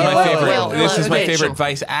saying this is my Well, favorite? well, this is my okay, favorite so-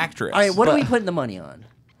 Vice actress. All right, what are we But- putting the money on?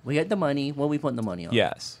 We got the money. What are we putting the money on?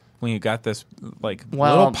 Yes, when you got this like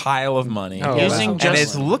Well, little pile of money, Oh, Using wow. and just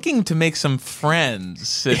it's looking to make some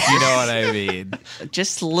friends, if you know what I mean.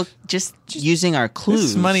 just using our clues.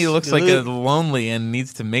 This money looks like it's lonely and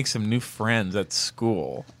needs to make some new friends at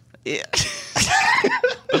school. Yeah.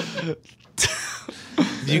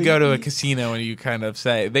 You go to a casino and you kind of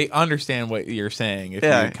say they understand what you're saying. If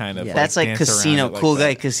Yeah. you kind of Yeah. That's like dance casino, around it cool like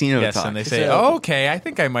guy that. casino Yes, talk. and they say, So- "Oh, okay, I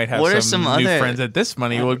think I might have What are some some new other- friends that this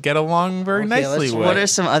money will get along very Okay, nicely let's- with." What are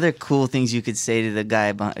some other cool things you could say to the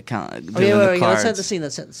guy doing Okay, the wait, cards? let's set the scene.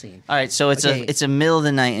 Let's set the scene. All right, so it's Okay. a middle of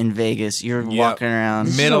the night in Vegas. You're Yep. walking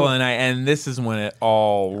around. middle of the night, and this is when it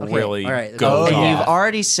all Okay, really all right. goes and Oh, off. you've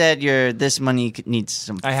already said this money needs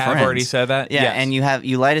some I have friends. already said that. Yeah, Yes. and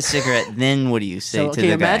you light a cigarette. Then what do you say So to okay,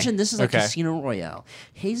 the imagine guy? this is like Okay. Casino Royale.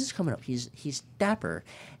 Hayes is coming up. He's dapper,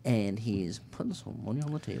 and he's putting some money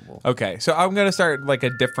on the table. Okay, so I'm gonna start like a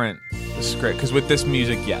different script because with this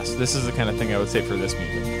music, yes, this is the kind of thing I would say for this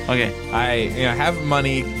music. Okay. I have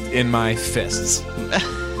money in my fists, and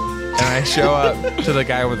I show up to the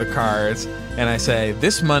guy with the cards, and I say,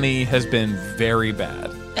 "This money has been very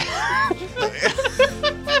bad.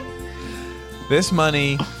 This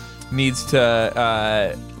money needs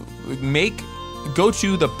to go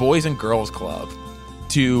to the Boys and Girls Club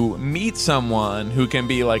to meet someone who can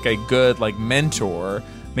be like a good like mentor."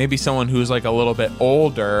 Maybe someone who's like a little bit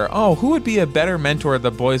older. Oh, who would be a better mentor at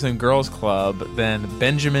the Boys and Girls Club than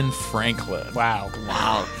Benjamin Franklin? Wow.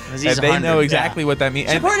 Wow. And they know exactly what that means.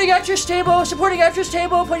 And, Supporting actress table. Supporting actress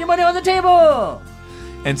table. Put your money on the table.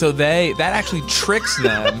 and so that actually tricks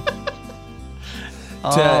them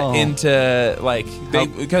Oh. into like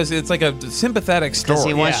because it's like a sympathetic Because story.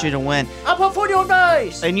 he wants Yeah. you to win. I'll put 40 on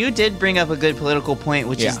Vice. And you did bring up a good political point,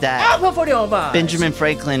 which Yeah. is I'll that put 40 on Vice. Benjamin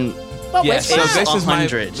Franklin But Yes, wait, so is this is my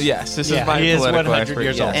 100. yes, this Yeah, is my he is political 100 expert,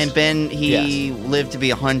 years yes. old. and Ben he lived to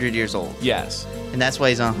be 100 years old, yes, and that's why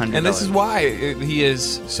he's on 100. and this is why he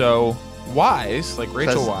is so wise, like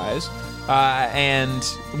Rachel 'Cause- Wise, and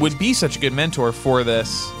would be such a good mentor for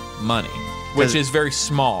this money, which 'Cause- is very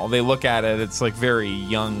small. They look at it; it's like very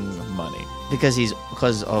young money.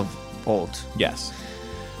 because of Bolt. Yes.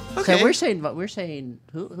 Okay. So we're saying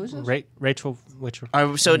who's this? Rachel, which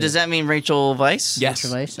So does that mean Rachel Weisz? Yes.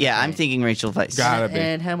 Rachel Weisz? Yeah, Okay. I'm thinking Rachel Weisz. Gotta be.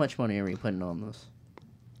 And how much money are we putting on this?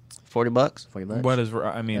 $40. $40. What is?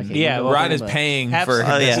 I mean, Okay, Yeah, well, Rod is $40. paying for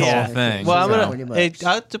Absolutely. this Yeah. whole thing. Well, I'm So- gonna. $40. Hey,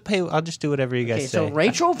 I'll have to pay. I'll just do whatever you guys Okay, say. so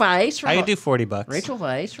Rachel Weisz. For I can do $40. Rachel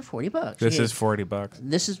Weisz for $40. This Okay. is $40.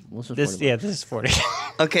 This is This. $40. Yeah, this is 40.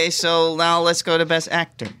 Okay, so now let's go to Best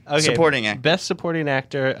Actor. Okay, Supporting actor. Best supporting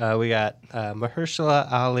actor. We got Mahershala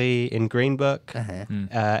Ali in Green Book. Uh-huh.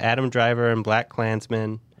 Adam Driver in Black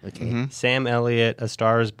Klansman. Okay. Sam Elliott, A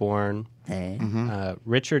Star Is Born. Hey.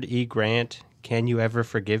 Richard E. Grant, Can You Ever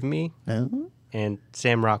Forgive Me? Oh. And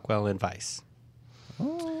Sam Rockwell in Vice.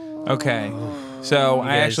 Okay. So I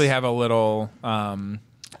guys- actually have a little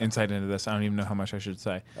insight into this. I don't even know how much I should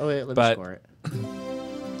say. Oh wait, let me But- score it.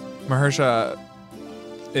 Mahershala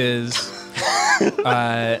is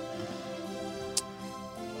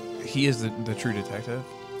he is the true detective,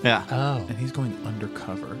 Yeah. Oh. and he's going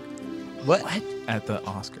undercover What? at the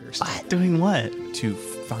Oscars Doing what? to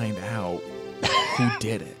find out who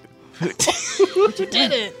did it. You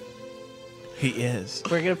did it. He is.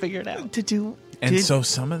 We're going to figure it out. To do. And so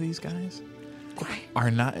some of these guys are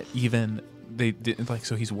not even they didn't like.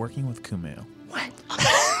 So he's working with Kumail. What?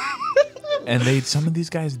 And some of these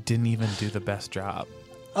guys didn't even do the best job.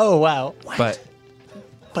 Oh, wow.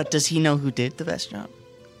 But does he know who did the best job?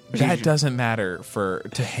 That doesn't matter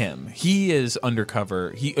to him. He is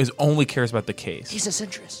undercover. He only cares about the case. He's a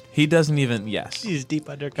centrist. He doesn't even He's deep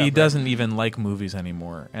undercover. He doesn't even like movies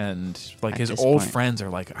anymore, and like At his this old point. friends are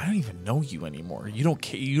like, I don't even know you anymore. You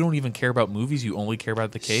don't You don't even care about movies. You only care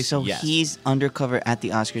about the case. So Yes. he's undercover at the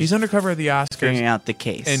Oscars. He's undercover at the Oscars, figuring out the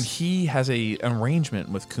case. and he has an arrangement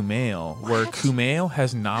with Kumail where Kumail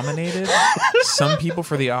has nominated some people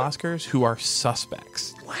for the Oscars who are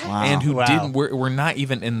suspects Wow. and who Wow. didn't. Were not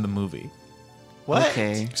even in the movie. What?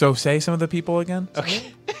 Okay. So say some of the people again.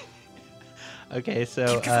 Okay. Okay, so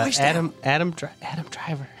Keep your voice down. Adam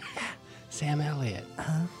Driver, Sam Elliott,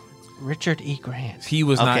 Richard E. Grant, He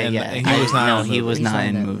was not Okay, in. yeah. He was not. No, in the he movie. was He's not not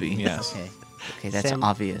in in the that movie. Yes. Okay. Okay, that's Sam-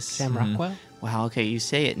 obvious. Sam Rockwell. Wow. Okay, you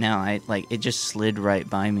say it now. It just slid right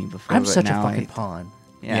by me before. I'm but such a now fucking pawn.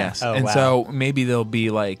 Yeah. Yes, Oh, and wow. so maybe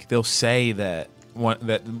they'll say that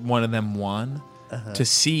one of them won to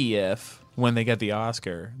see if when they get the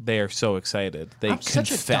Oscar they are so excited they I'm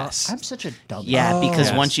confess. I'm such a dumb. Yeah, because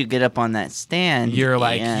Yes. once you get up on that stand, You're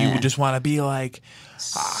like yeah. you just want to be like,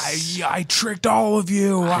 I tricked all of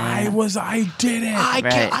you. I did it.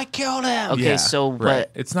 Right. killed him. Okay, Yeah, so right.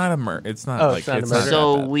 but it's not a murder. It's not Oh, like it's not a it's murder.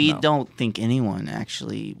 so that bad, we no. don't think anyone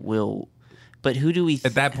actually will. But who do we?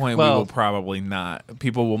 At that point, we Well- will probably not.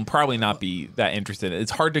 People will probably not be that interested.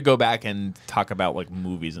 It's hard to go back and talk about like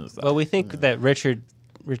movies and stuff. Well, we think that Richard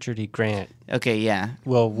E. Grant Okay, yeah.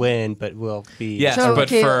 will win, but will be yes, So, but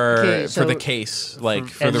okay, for so- the case, like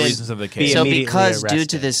for and the then reasons of the be case. So immediately because due to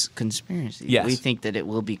arrested. this conspiracy, Yes. we think that it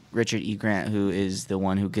will be Richard E. Grant who is the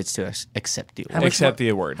one who gets to accept the How award. much Accept mo- the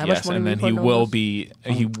award, how much yes, money and we then he putting on will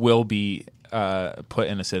this? be put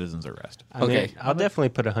in a citizen's arrest. I mean, Okay. I'll definitely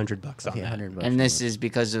put $100 on Okay, that. 100 bucks. And this is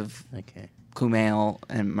because of Okay. Kumail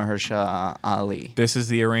and Mahershala Ali. This is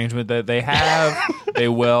the arrangement that they have. They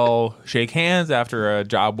will shake hands after a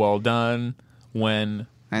job well done when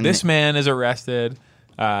And this they- man is arrested,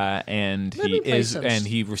 and Let me play some s-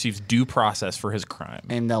 he receives due process for his crime.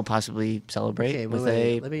 And they'll possibly celebrate Okay, with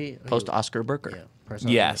wait, a let me- post-Oscar burger. Yeah.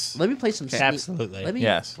 personally. Yes. Let me play some. Absolutely. Let me,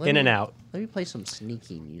 Yes. let In me- and out. Let me play some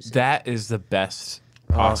sneaky music. That is the best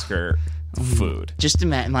Oscar food. Just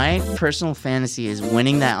imagine, my personal fantasy is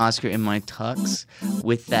winning that Oscar in my tux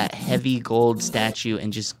with that heavy gold statue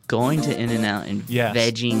and just going to In-N-Out and Yes.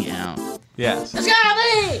 vegging out. Yes.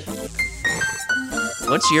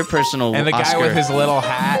 What's your personal And the guy Oscar? with his little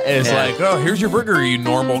hat is Yeah. like, "Oh, here's your burger, you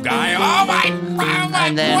normal guy." Oh my!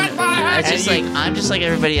 And then it's just like, I'm just like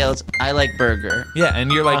everybody else. I like burger. Yeah,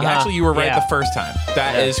 and you're like, Uh-huh. actually, you were right Yeah. the first time.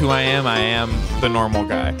 That is who I am. I am the normal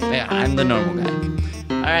guy. Yeah, I'm the normal guy.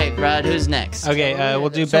 All right, Rod, who's next? Okay, we'll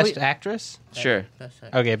do So Best we- Actress. Sure.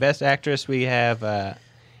 Okay, Best Actress, we have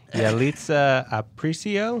Yalitza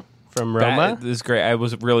Aparicio from Roma. That is great. I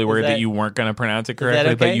was really worried that, that- you weren't going to pronounce it that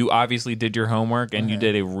correctly, but okay? you obviously did your homework and you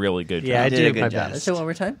did a really good Yeah, I job. did a did good my job. best. So one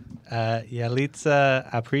more time. Yalitza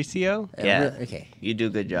Aparicio. Yeah. Okay. You do a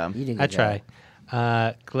good job. You did a I good job.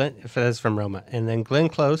 try. Glenn, that's from Roma, and then Glenn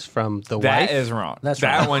Close from The That Wife. is wrong. That's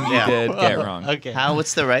that wrong. one you Yeah. did get wrong. Okay. How?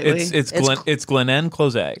 What's the right way? It's Glenn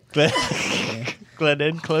Close.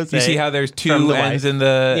 Glenn Close. You see how there's From two The N's Wife. in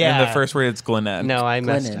the Yeah. first word? It's Glenn. No, I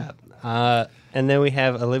messed Glennon. up. And then we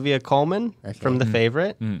have Olivia Colman from The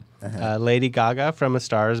Favorite. Lady Gaga from A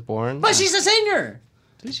Star Is Born. But she's a singer.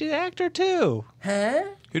 She's an actor too. Huh?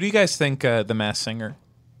 Who do you guys think the Masked Singer?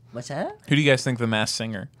 What's that? Who do you guys think the Masked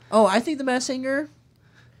Singer? Oh, I think the Masked Singer.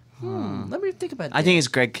 Let me think about that. I think it's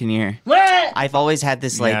Greg Kinnear. What? I've always had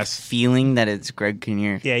this like Yes. feeling that it's Greg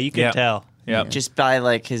Kinnear. Yeah, you can Yep. tell. Yep. Just by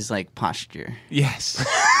like his like posture. Yes.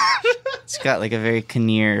 It's got like a very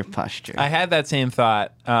Kinnear posture. I had that same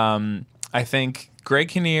thought. I think Greg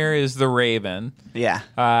Kinnear is the Raven. Yeah.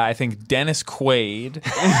 I think Dennis Quaid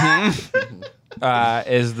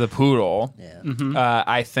is the Poodle. Yeah.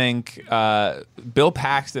 I think Bill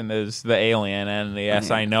Paxton is the alien, and yes,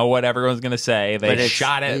 I know what everyone's gonna say. But They it's-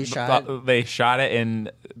 shot it. They shot it. They shot it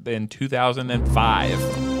in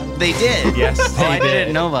 2005. They did. Yes, Oh, they I did.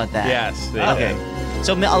 didn't know about that. Yes. They Okay. did.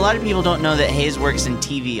 So a lot of people don't know that Hayes works in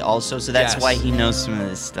TV also, so that's Yes. why he knows some of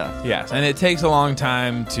this stuff. Yes, and it takes a long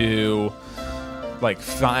time to like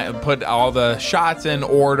put all the shots in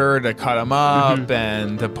order, to cut them up,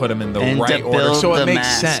 and to put them in the And to right order, build so the it makes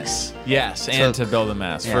masks. sense. Yes, and So- to build the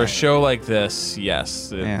masks yeah. for a show like this.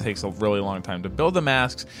 Yes, it Yeah. takes a really long time to build the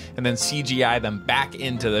masks and then CGI them back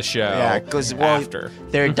into the show. Yeah, because after.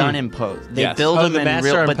 they're done in post. They Yes. build Oh, them the in masks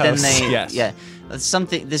real, are in but then post. they Yes. yeah. That's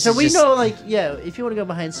something. This So is we just, know, like, yeah, if you want to go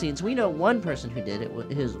behind scenes, we know one person who did it.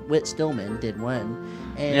 His Whit Stillman did one,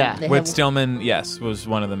 and Yeah. they Whit have- Stillman, yes, was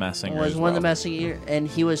one of the Masked Singers. was as one of the well. Masked Singer, and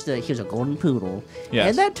he was a golden poodle. Yes.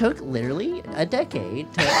 And that took literally a decade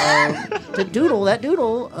to doodle that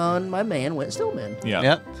doodle on my man Whit Stillman. Yeah.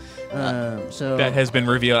 Yep. So That has been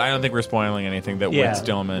revealed. I don't think we're spoiling anything. That Yeah. Whit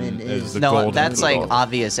Stillman And is the No, golden that's poodle. like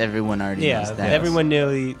obvious. Everyone already Yeah, knows that. everyone knew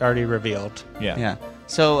he already revealed. yeah. Yeah.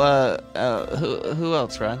 So who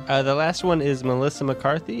else, Rod? The last one is Melissa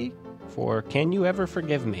McCarthy for "Can You Ever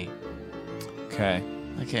Forgive Me?" Okay.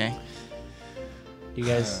 Okay. You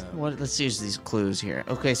guys, Let's use these clues here.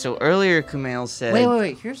 Okay, so earlier Kumail said.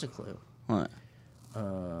 wait. Here's a clue. What?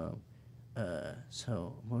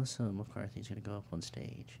 So Melissa McCarthy's gonna go up on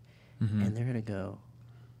stage, Mm-hmm. and they're gonna go,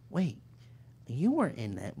 "Wait, you weren't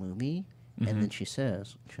in that movie." Mm-hmm. And then she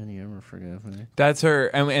says, "Can you ever forgive me?" That's her,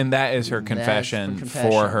 and that is her That's confession, her for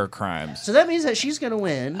confession. her crimes. So that means that she's gonna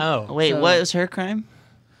win. Wait, So- what was her crime?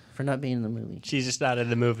 For not being in the movie. she's just not in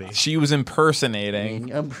the movie. She was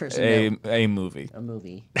impersonating a movie. A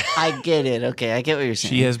movie. I get it. Okay, I get what you're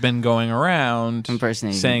saying. She has been going around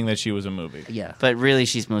Impersonating. saying that she was a movie. Yeah. But really,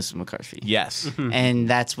 she's Melissa McCarthy. Yes. And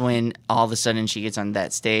that's when all of a sudden she gets on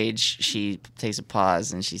that stage, she takes a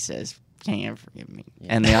pause and she says, "Can you ever forgive me?"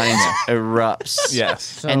 And the audience erupts. Yes.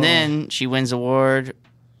 So, And then she wins award,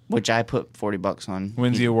 which I put $40 on.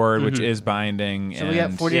 Wins the award, which is binding. So we got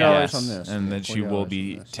and $40 yes, on this. and We then got she will $40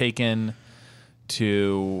 be on this. taken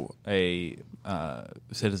to a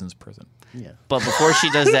citizen's prison. yeah. But before she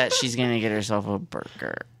does that, she's going to get herself a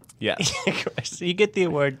burger. Yes. So you get the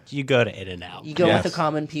award, you go to In-N-Out. You go Yes. with the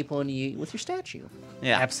common people and you eat with your statue.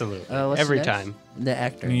 Yeah. Absolutely, What's every next? time. The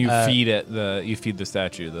actor. And you feed the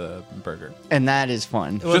statue the burger. And that is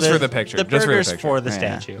fun. Just for the picture. The Just for the burgers picture. for the Yeah.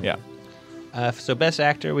 statue. Yeah. So best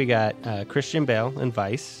actor, we got Christian Bale in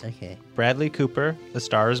Vice, Okay. Bradley Cooper, The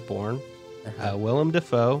Star Is Born, Willem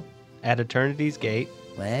Dafoe, At Eternity's Gate,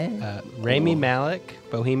 What? Rami Malek,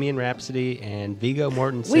 Bohemian Rhapsody, and Viggo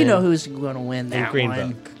Mortensen. We know who's going to win that Green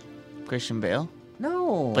one. Book. Christian Bale?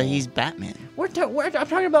 No. But he's Batman. I'm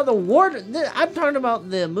talking about the award. I'm talking about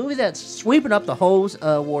the movie that's sweeping up the whole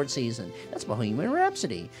award season. That's Bohemian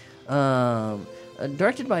Rhapsody.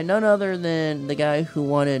 Directed by none other than the guy who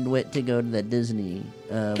wanted Whit to go to the Disney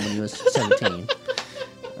when he was 17.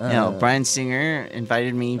 Bryan Singer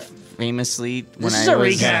invited me famously when This is I a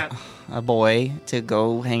was recap. a boy to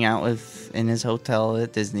go hang out with in his hotel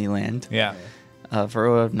at Disneyland. Yeah.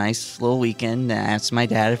 For a nice little weekend. I asked my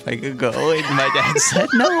dad if I could go, and my dad said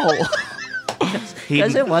no.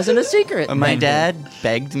 Because it wasn't a secret. My dad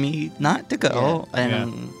begged me not to go,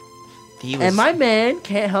 and he was. And my man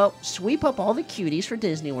can't help sweep up all the cuties for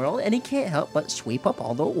Disney World, and he can't help but sweep up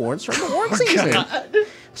all the awards from the award season.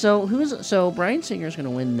 So Bryan Singer's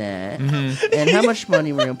gonna win that. And how much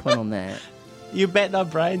money we're gonna put on that? You betting on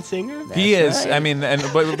Bryan Singer? He is. That's right. I mean,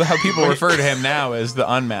 but how people refer to him now is the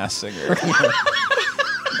unmasked singer.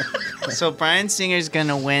 So Bryan Singer's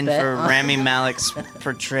gonna win Bet for on- Rami Malek's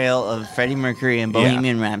portrayal of Freddie Mercury in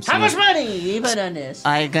Bohemian Rhapsody. How much money you put on this?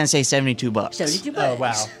 I'm gonna say $72. $72. Oh,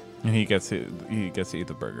 wow. And he gets to eat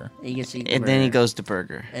the burger. You can see, And then he goes to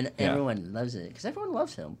Burger. and Yeah. everyone loves it because everyone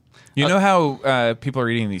loves him. You know how people are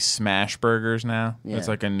eating these smash burgers now? Yeah. It's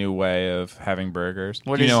like a new way of having burgers.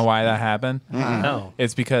 What Do you is- know why that happened? No.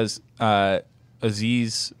 It's because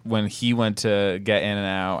Aziz, when he went to get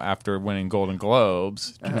In-N-Out after winning Golden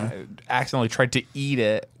Globes, accidentally tried to eat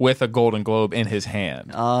it with a Golden Globe in his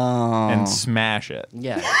hand Oh. and smash it.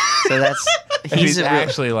 Yeah. So that's And he's a real-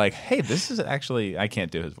 actually like, hey, this is actually, I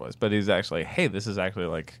can't do his voice, but he's actually, hey, this is actually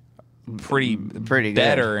like pretty good.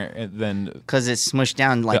 better than because it's smushed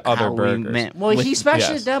down like The other how we burgers. meant. Well, he smashed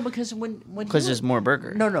yes. it down because when Because there's more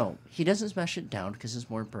burger. No, he doesn't smash it down because there's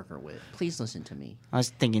more burger wit. Please listen to me. I was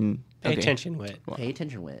thinking. Pay okay. attention, Wit. Pay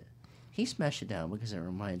attention, Wit. He smashed it down because it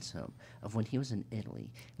reminds him of when he was in Italy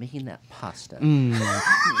making that pasta.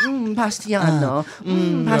 Pastiano.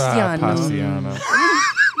 Pastiano.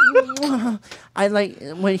 I like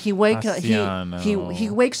when he wakes up. He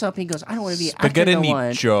wakes up. He goes, I don't want to be after no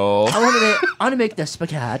one. Spaghettiniccio. I want to make the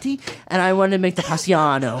spaghetti, and I want to make the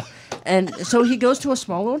pastiano. And so he goes to a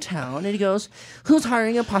small little town, and he goes, who's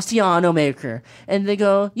hiring a pastiano maker? And they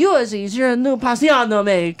go, you, Aziz, you're a new pastiano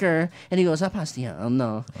maker. And he goes, a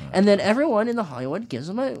pastiano. And then everyone in the Hollywood gives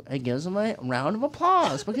him a round of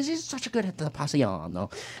applause because he's such a good at the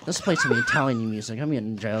pastiano. Let's play some Italian music. I'm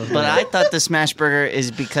getting jealous. But I thought the smash burger is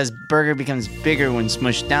because burger becomes bigger when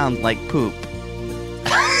smushed down like poop.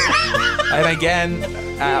 And again,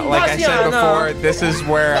 like I said before, this is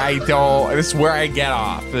where I get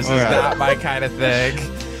off. This is not my kind of thing.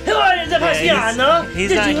 Who ordered the pastiano?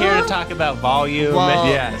 He's not here to talk about volume. Well,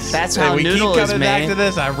 Yes, that's how we noodle keep is coming back made. to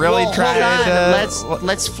this. I'm really Well, trying hold on. to.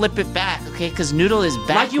 Let's flip it back, okay? Because noodle is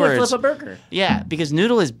backwards. Like you would flip a burger. Yeah, because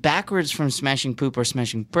noodle is backwards from smashing poop or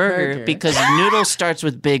smashing burger. Burger. Because noodle starts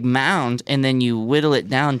with big mound and then you whittle it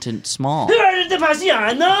down to small. Who ordered the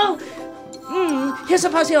pastiano? Here's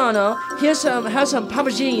some pastiano. Here's some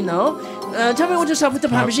Parmigiano. Tell me what you saw with the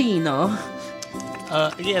Parmigiano.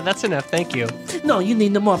 Yeah, that's enough. Thank you. No, you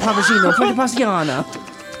need more Parmigiano for the pastiano.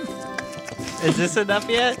 Is this enough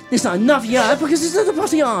yet? It's not enough yet because it's not the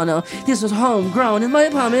pastiano. This was homegrown in my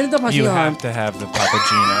apartment. The pastiano. You have to have the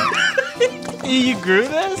Papagino. You grew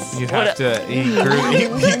this? You have to. He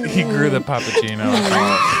grew the Papagino.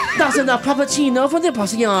 That's enough cappuccino for the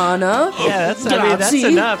pastiano. Yeah, that's Grazie.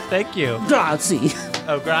 enough. Thank you. Grazie.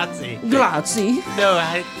 Oh, grazie. Grazie.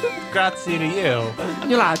 No, grazie to you.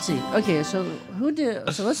 Grazie. Okay, so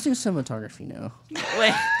so let's do cinematography now.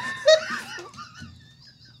 Wait.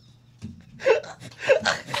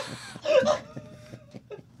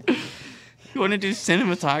 You want to do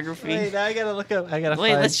cinematography? Wait, now I gotta look up. Wait, find.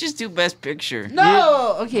 let's just do best picture.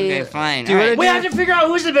 No! Okay. Okay, fine. Do All it right. We have to figure out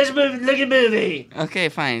who's the best looking movie. Okay,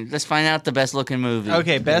 fine. Let's find out the best looking movie.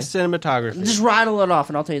 Okay, best cinematography. Just rattle it off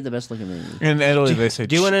and I'll tell you the best looking movie. In Italy, they say,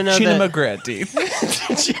 do you wanna know that-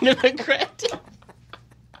 Cinema-Gretti.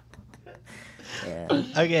 Yeah.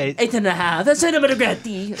 Okay, 8.5. That's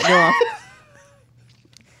cinematography. Go off.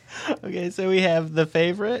 okay. So we have The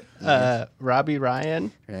Favorite, Robbie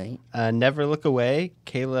Ryan, Right. Never Look Away,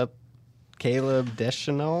 Caleb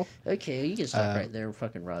Deschanel. Okay, you can stop right there.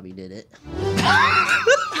 Fucking Robbie did it.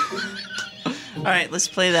 All right, let's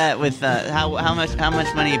play that with how much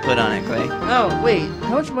money you put on it, Clay. Oh, wait.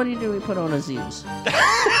 How much money do we put on Aziz?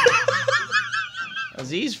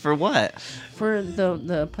 Aziz for what? For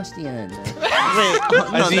the pastiano.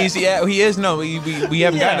 Wait, Aziz, yeah, he is. No, we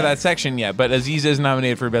haven't gotten to that section yet, but Aziz is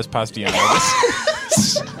nominated for Best Pastiano.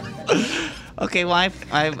 Okay, well,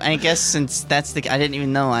 I guess since that's I didn't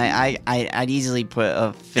even know. I'd easily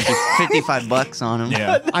put 55 bucks on him.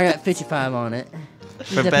 Yeah. I got 55 on it.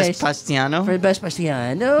 For The best paste- pastiano. For best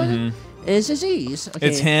pastiano is Aziz. Okay.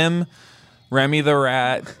 It's him, Remy the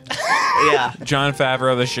Rat, Yeah. Jon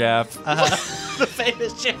Favreau the chef, The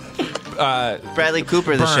famous chef. Bradley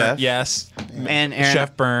Cooper, the Burnt, chef. yes, And Aaron,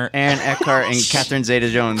 Chef Burnt, Aaron Eckhart and Catherine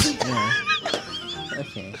Zeta-Jones.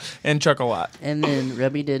 Okay. and Chocolat. And then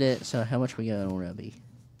Rebby did it. So how much we got on Rebby?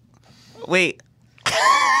 Wait.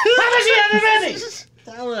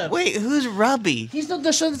 Wait, who's Rubby? He's the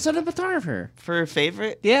cinematographer. For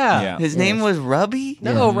favorite? Yeah. Yeah. His name was Rubby?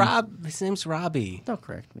 No, Rob. His name's Robbie. Don't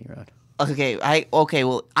correct me, Rod. Okay,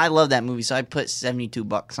 well, I love that movie, so I put 72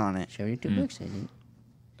 bucks on it. 72 bucks, ain't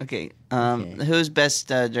Okay, Okay. who's best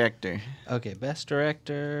director? Okay, best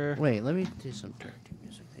director. it? Wait, let me do some directing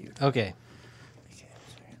music. Okay. Okay,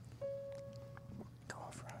 sorry. Go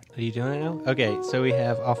off, Rod. Are you doing it now? Okay, so we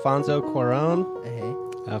have Alfonso Cuarón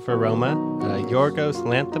Hey. for Roma, Yorgos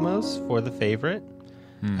Lanthimos for The Favorite,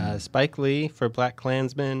 Spike Lee for Black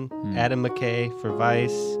Klansman, Adam McKay for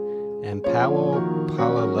Vice, and Powell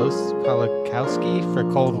Palakowski for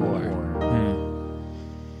Cold War.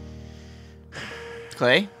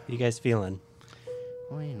 Clay? You guys feeling?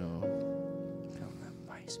 Well, you know, feeling that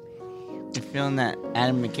Vice, baby. You're feeling that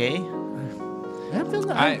Adam McKay? I feel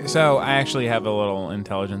that. So I actually have a little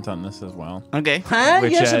intelligence on this as well. Okay. Huh?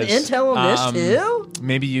 Which You have some is, intel on this too?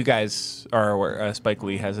 Maybe you guys are aware. Spike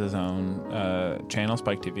Lee has his own channel,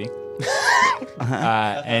 Spike TV,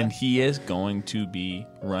 and he is going to be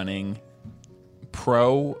running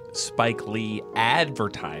pro Spike Lee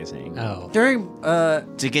advertising Oh. During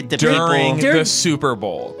To get the during people the Super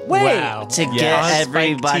Bowl. wait, Wow. to Yeah. get On Spike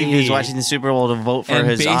everybody TV. who's watching the Super Bowl to vote for And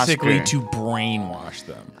his basically Oscar. to brainwash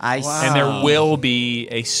them. I Wow. And see. there will be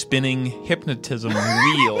a spinning hypnotism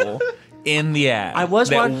wheel in the ad I was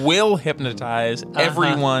that watch- will hypnotise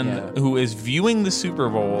everyone Yeah. who is viewing the Super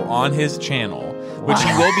Bowl on his channel, which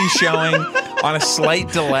he will be showing on a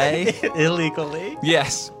slight delay. Illegally.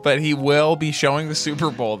 Yes, but he will be showing the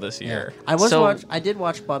Super Bowl this year. I did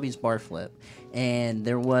watch Bobby's Bar Flip, and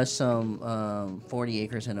there was some 40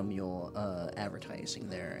 Acres and a Mule advertising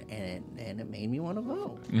there, and it made me want to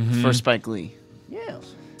vote. for Spike Lee. Yes.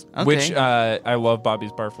 Okay. Which I love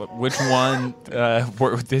Bobby's Bar Flip. Which one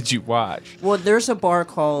did you watch? Well, there's a bar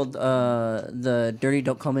called the Dirty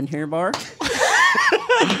Don't Come In Here bar.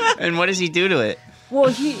 and what does he do to it? Well,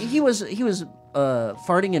 he was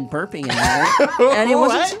farting and burping in there,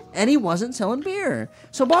 and he wasn't selling beer.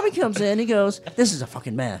 So Bobby comes in, he goes, "This is a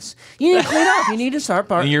fucking mess. You need to clean up. You need to start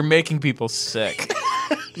bar. And you're making people sick.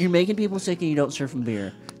 You're making people sick, and you don't serve them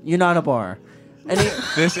beer. You're not a bar." And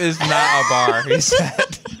This is not a bar, he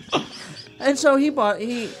said. and so he brought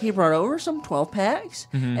over some 12 packs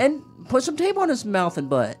and put some tape on his mouth and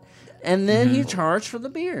butt. And then he charged for the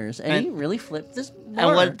beers, and he really flipped this bar.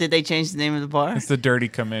 And what did they change the name of the bar? It's the Dirty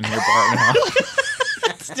Come In Here bar now.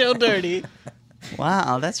 Still dirty.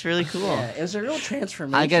 Wow, that's really cool. Yeah, it was a real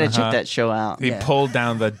transformation. I gotta check that show out. He Yeah. pulled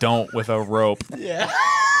down the don't with a rope.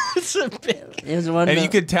 It's a bit. It was one And you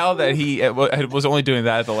could tell that he was only doing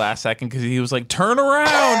that at the last second because he was like, turn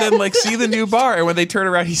around and like see the new bar. And when they turn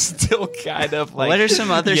around, he's still kind of like, what are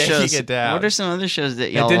some other yanking shows? it down. What are some other shows that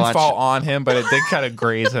It y'all didn't watch? fall on him, but it did kind of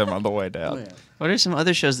graze him on the way down. Yeah. What are some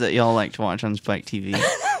other shows that y'all like to watch on Spike TV?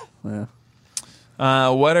 Yeah.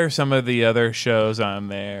 What are some of the other shows on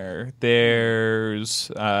there?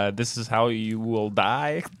 There's This Is How You Will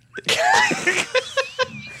Die.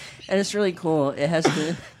 And it's really cool. It has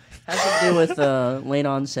to do with late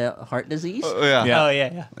onset heart disease. yeah. Yeah. Oh,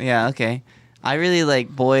 yeah. Yeah, okay. I really like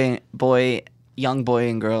young boy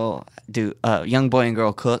and girl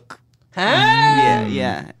cook. Huh?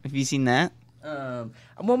 Yeah. Have you seen that?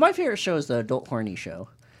 Well, my favorite show is the Adult Horny Show.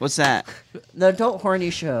 What's that? The Adult Horny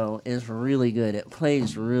Show is really good. It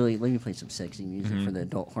plays really. Let me play some sexy music for the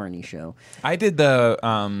Adult Horny Show. I did the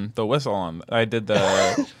whistle on. I did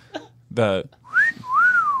the.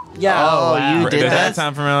 Yeah. Oh, you did Does that? that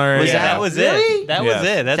sound familiar? Was Yeah. That was Really? it. That Yeah. was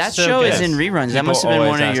it. That's That so show good. is in reruns. That People must have been always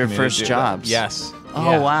one of ask your me to first do that. jobs. Yes.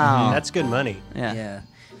 Oh, Yeah. wow. That's good money. Yeah. Yeah.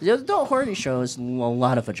 The Adult Horny Show is a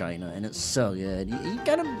lot of vagina, and it's so good. You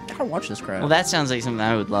gotta watch this crap. Well, that sounds like something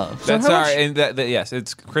I would love. That's how our much- and that yes,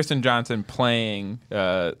 it's Kristen Johnson playing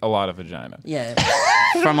a lot of vagina. yeah.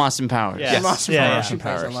 From Austin Powers. Yeah. From Austin Yeah, Powers, yeah. she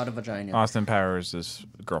plays a Powers. lot of vagina. Austin Powers' is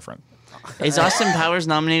girlfriend. Is Austin Powers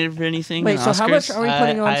nominated for anything? Wait, so how much Oscars? are we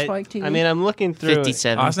putting on Spike TV? I mean, I'm looking through.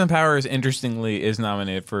 57. Austin Powers, interestingly, is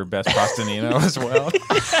nominated for Best Postinino as well.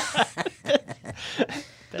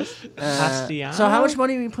 Castellano? So how much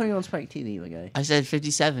money are we putting on Spike TV, my guy? I said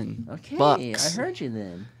 57 Okay, bucks. I heard you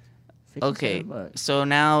then. 57 Okay, bucks. so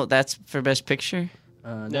now that's for Best Picture?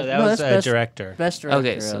 No, that was that's director. Best director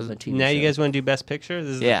Okay, so of the TV Now you show. guys want to do best picture?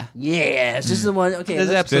 This is Yeah. Yes, this is the one. Okay, This is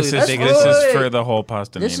let's- absolutely This is ridiculous. this is Wait. for the whole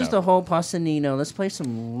Postinino. This is the whole Postinino. Let's play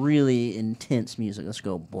some really intense music. Let's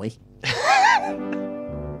go, boy.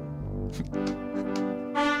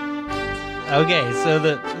 Okay, so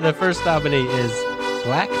the first nominee is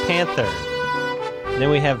Black Panther. Then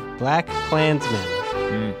we have Black Klansman,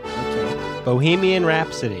 Okay, Bohemian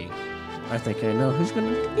Rhapsody, I think I know who's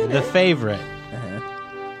gonna get The it. Favorite,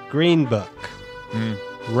 Green Book,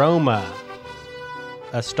 Roma,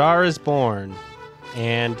 A Star Is Born,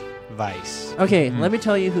 and Vice. Okay, let me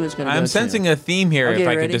tell you who it's gonna. I'm go sensing to. a theme here. Okay, if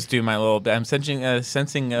I ready? could just do my little bit, I'm sensing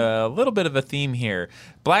a little bit of a theme here.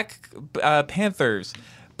 Black Panthers,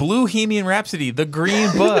 Bohemian Rhapsody, The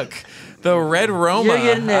Green Book, The Red Roma. You're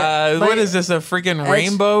getting it, but What is this? A freaking it's-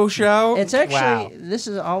 rainbow show? It's actually Wow. this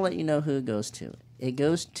is. I'll let you know who it goes to. It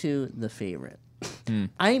goes to The Favorite.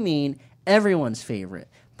 I mean, everyone's favorite,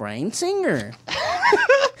 Bryan Singer.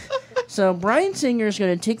 So Bryan Singer is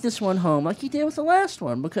going to take this one home like he did with the last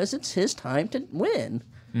one because it's his time to win.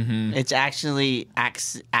 It's actually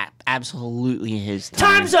absolutely his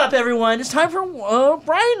time. Time's up, everyone. It's time for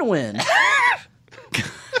Bryan to win.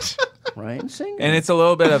 Bryan Singer. And it's a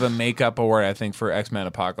little bit of a makeup award, I think, for X-Men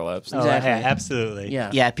Apocalypse. Oh, Exactly. yeah, absolutely. yeah.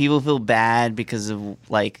 Yeah, people feel bad because of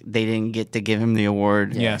like they didn't get to give him the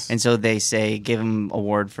award. Yes. And so they say give him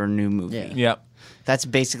award for new movie. Yeah. Yep. That's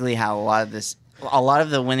basically how a lot of this a lot of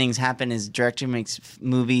the winnings happen is director makes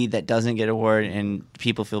movie that doesn't get award, and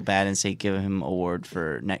people feel bad and say give him award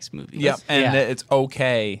for next movie. Yep, and Yeah. it's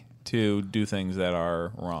okay to do things that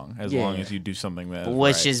are wrong as long Yeah. as you do something that is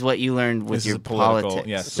Which right. is what you learned with This your is political. politics.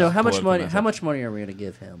 Yes. So how much political money? message. How much money are we going to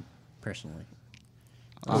give him personally?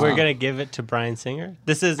 We're gonna give it to Bryan Singer.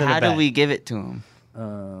 This isn't How a bet. do we give it to him?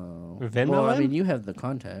 Venmo Well, I him? mean, you have the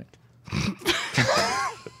contact.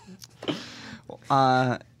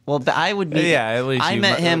 Well, but I would meet. Yeah, at least I you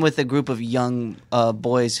met mu- him with a group of young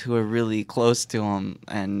boys who were really close to him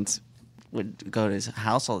and would go to his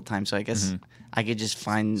house all the time. So I guess I could just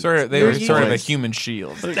find. They were You sort of a guys. human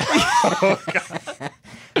shield. So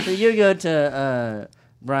you go to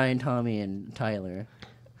Brian, Tommy, and Tyler.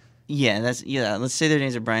 Yeah, Let's say their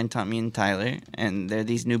names are Brian, Tommy, and Tyler, and they're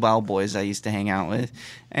these nubile boys I used to hang out with.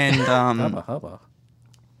 And Hubba hubba.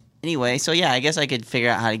 anyway, so yeah, I guess I could figure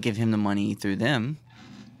out how to give him the money through them.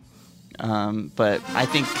 But I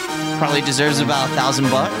think probably deserves about $1,000.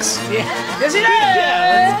 Yes, he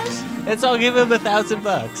does. Let's all give him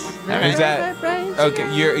 $1,000. Is that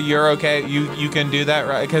okay? You're okay. You can do that,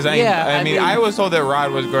 right? Because I Yeah, mean, I mean- I was told that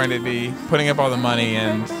Rod was going to be putting up all the money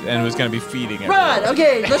and was going to be feeding it. Rod,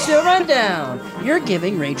 okay, let's do a rundown. You're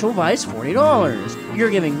giving Rachel Weisz $40. You're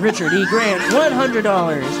giving Richard E. Grant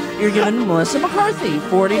 $100. You're giving Melissa McCarthy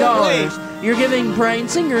 $40. You're giving Bryan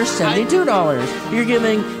Singer $72. You're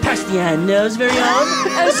giving Castellanos' very own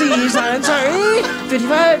Aziz Ansari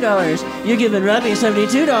 $55. You're giving Robbie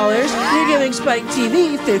 $72. You're giving Spike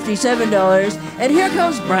TV $57. And here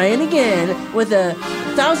comes Brian again with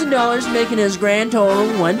 $1,000, making his grand total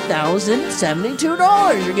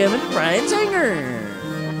 $1,072. You're giving Bryan Singer.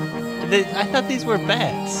 I thought these were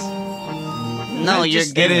bets. No, you're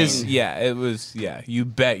It giving. is. Yeah, it was. Yeah, you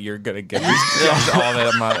bet you're gonna get all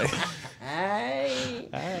that money.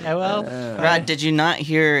 Well, Rod, did you not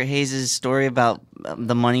hear Hayes' story about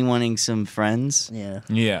the money wanting some friends? Yeah.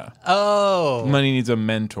 Yeah, oh. money needs a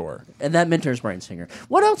mentor. And that mentor's Bryan Singer.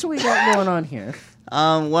 What else have we got going on here?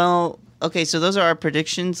 Well, okay, so those are our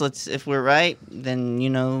predictions. If we're right, then you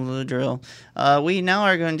know the drill. We now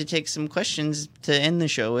are going to take some questions to end the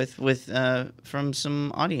show with from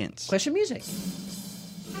some audience. Question music.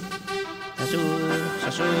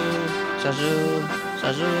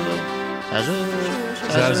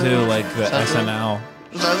 Zazu, like the SNL.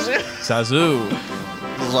 Zazu.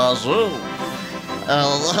 Zazu.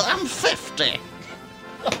 I'm 50.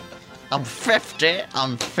 I'm 50.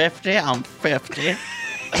 I'm 50. I'm 50.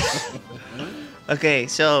 Okay,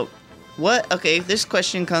 so what? Okay, this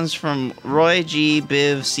question comes from Roy G.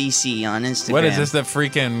 Biv CC on Instagram. What is this? The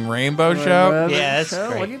freaking Rainbow Show? Yeah, that's Show?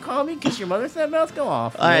 great. What do you call me? Kiss your mother, that mouth, go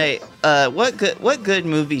off. All right. What good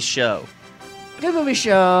movie show? Good movie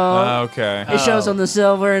show. Okay. It shows on the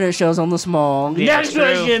silver and it shows on the small. Yeah, Next true.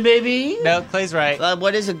 question, baby. No, Clay's right.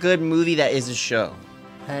 What is a good movie that is a show?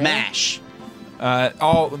 Hey. MASH.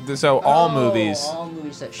 All movies. All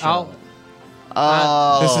movies that show.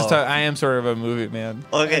 Oh. This is. I am sort of a movie man.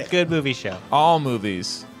 okay. Good movie show. All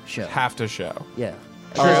movies Show. have to show. Yeah.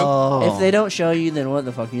 Oh. If they don't show you, then what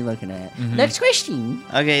the fuck are you looking at? Next question.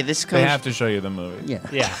 Okay, this They comes. have to show you the movie. Yeah.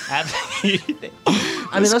 Yeah, absolutely.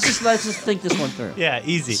 I mean, let's just think this one through. Yeah,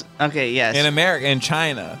 easy. Okay, yes. In America, in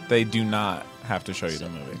China, they do not have to show you the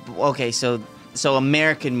movie. Okay, so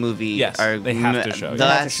American movie. Yes, are they have to show you.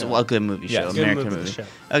 That's They have to show. a good movie show. Yes. Good American movie movie. show.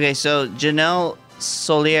 Okay, so Janelle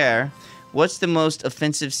Solier, what's the most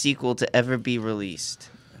offensive sequel to ever be released?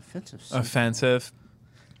 Offensive.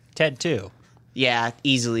 Ted 2. Yeah,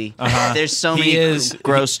 easily. Uh-huh. There's so He many is-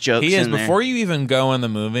 gross jokes He is in there. before you even go in the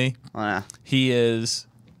movie. Oh, yeah. He is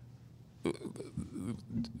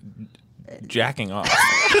jacking off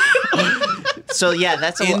So yeah,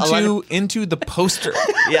 that's a lot of, into the poster.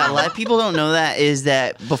 yeah. A lot of people don't know that is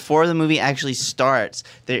that before the movie actually starts,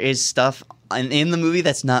 there is stuff in the movie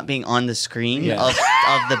that's not being on the screen Yeah.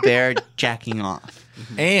 of the bear jacking off.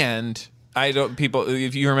 And I don't people.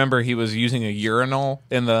 If you remember, he was using a urinal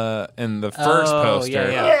in the first Oh, poster.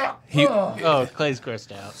 yeah. He, Oh, Clay's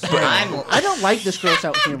grossed out. I don't like this gross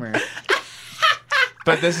out humor.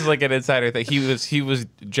 but this is like an insider thing. He was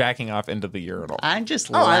jacking off into the urinal. I'm just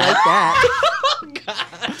Oh, I like that.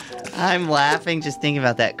 I'm laughing just thinking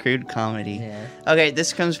about that crude comedy. Yeah. Okay,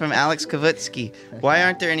 this comes from Alex Kavutsky. Why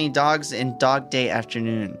aren't there any dogs in Dog Day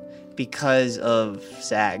Afternoon? Because of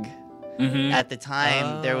SAG. Mm-hmm. At the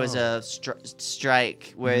time, there was a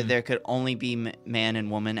strike where there could only be man and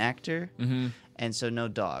woman actor, and so no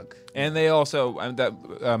dog. And they also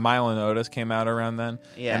Milo and Otis came out around then.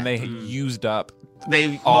 Yeah. And they used up.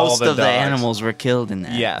 Most All of the the dogs. animals were killed in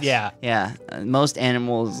that. Yes. Yeah. Yeah, most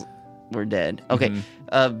animals were dead. Okay,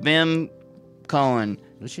 Bim Cohen.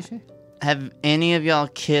 What'd she say? have any of y'all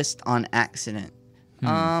kissed on accident?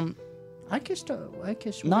 I kissed.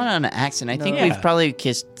 Not on an accident. I think No. we've Yeah. probably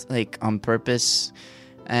kissed like on purpose,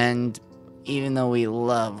 and even though we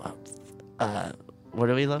love, what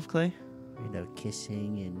do we love, Clay?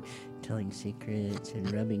 Kissing and telling secrets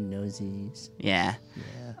and rubbing noses. Yeah.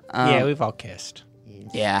 Yeah, we've all kissed.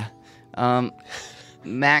 Yeah.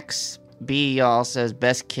 Max B y'all says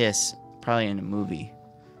best kiss probably in a movie,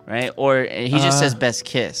 right? Or he just says best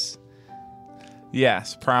kiss.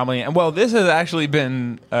 Yes, probably. Well, this has actually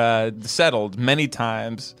been settled many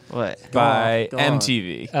times What? by Go on.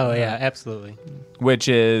 MTV, Oh yeah, absolutely. which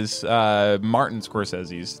is Martin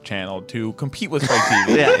Scorsese's channel to compete with Spike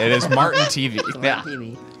TV. Yeah. It is Martin TV. Yeah.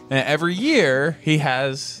 TV. And every year he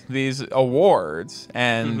has these awards,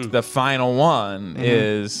 and the final one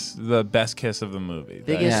is the best kiss of the movie.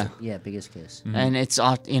 Biggest. Yeah. Biggest kiss. And it's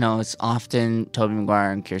often Tobey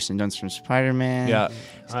Maguire and Kirsten Dunst from Spider-Man. Yeah.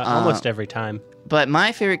 Almost every time. But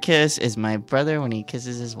my favorite kiss is my brother when he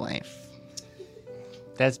kisses his wife.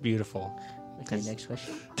 That's beautiful. Okay, next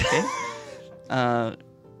question.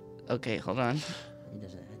 Okay, hold on. He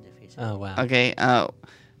doesn't have to face it. Oh wow. Okay,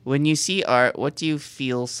 when you see art, what do you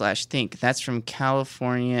feel/think? That's from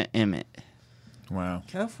California Emmett. Wow.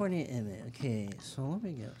 California Emmett. Okay, so let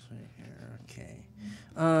me guess right here. Okay.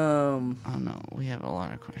 Oh no, we have a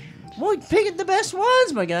lot of questions. Well, pick the best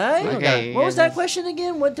ones, my guy. Okay, What was yeah, that question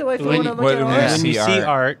again? What do I feel When when I you- look what- at when art? you When you see see art.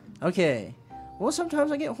 art, Okay. Well,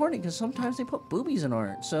 sometimes I get horny because sometimes they put boobies in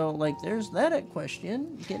art. So, like, there's that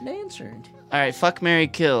question getting answered. All right, fuck, marry,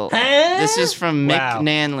 kill. Huh? This is from Mick Wow.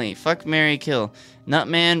 Nanley. Fuck, marry, kill.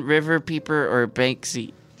 Nutman, River Peeper, or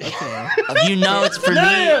Banksy. Okay. You know it's for No, me.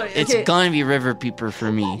 no, no, It's okay. gonna be River Peeper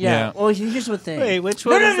for me. Yeah. Yeah. Well, here's the thing. Wait, which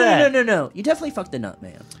no, one no, is no, that? No. You definitely fuck the nut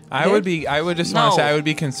man. I Okay? would just want No. to say I would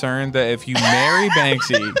be concerned that if you marry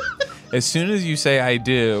Banksy, as soon as you say I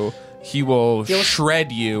do, he will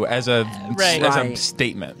shred you as a Right. as a Right.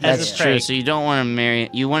 statement. As That's a true. prank. So you don't want to marry.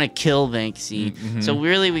 You want to kill Banksy. So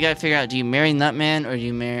really, we got to figure out: do you marry Nutman or do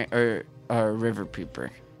you marry or River Peeper?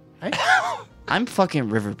 I'm fucking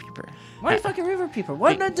River Peeper. Why fucking river people?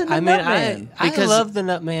 Why not the I mean, nut man? I Because- love the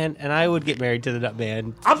Nutman, and I would get married to the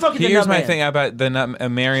Nutman. I'm fucking the Here's nut my man. thing about the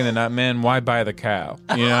marrying the nut man. Why buy the cow?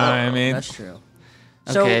 You know what I mean? That's true.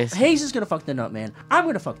 So Okay. Hayes is gonna fuck the nut man. I'm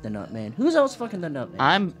gonna fuck the nut man. Who's else fucking the nut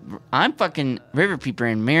man? I'm fucking River Peeper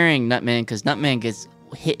and marrying Nutman because Nutman gets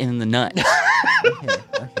hit in the nut.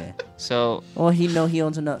 Okay. So Well, he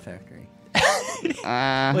owns a nut factory.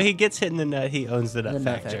 When he gets hit in the nut, he owns the nut The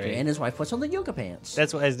nut factory. factory, and his wife puts on the yoga pants.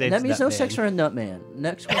 That's why his name's And that means no Nutman. sex for a nut man.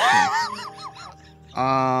 Next question.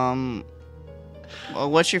 well,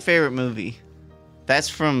 what's your favorite movie? That's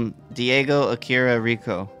from Diego Akira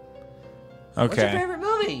Rico. What's your Okay. favorite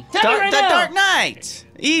movie? Tell me right The now. Dark Knight.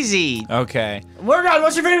 Easy. Okay. Word on.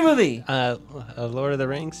 What's your favorite movie? Lord of the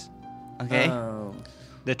Rings, Okay.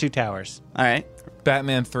 The Two Towers. All right.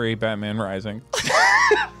 Batman 3, Batman Rising.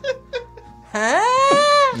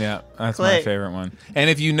 Huh? Yeah, that's Clay. my favorite one. And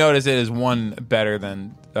if you notice, it is one better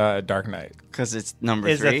than Dark Knight. Because it's number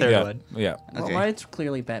Is the 3. third Yeah. one. Yeah. Well, Okay. mine's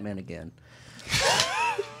clearly Batman again.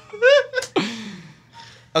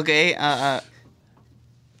 Okay.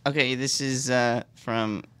 Okay. This is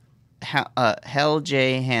from Hell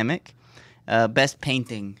J Hammock. Best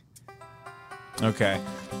painting. Okay.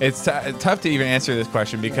 It's tough to even answer this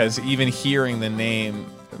question because even hearing the name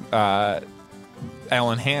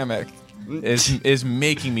Alan Hammock is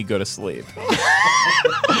making me go to sleep.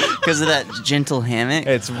 Because of that gentle hammock.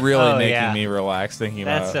 It's really Oh, making yeah. me relax thinking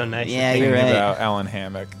That's about so nice. to Yeah, think you're thinking right. about Alan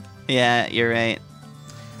Hammock. Yeah, you're right.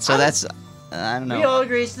 So that's I don't know. We all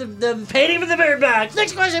agree it's the painting from the bird box.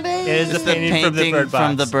 Next question, please. It is It's the painting from the Bird Box.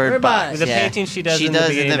 from the Bird Bird Box. Box. The yeah. painting she does She in the does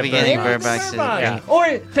beginning in the of beginning. Bird Bird Painting Box. from the Bird Box. Yeah.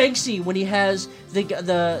 Or Banksy when he has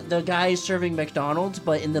the guy serving McDonald's,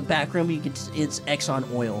 but in the back room it's Exxon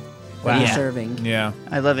oil that he's Wow. serving. Yeah.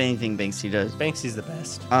 I love anything Banksy does. Banksy's the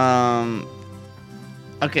best.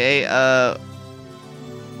 Okay.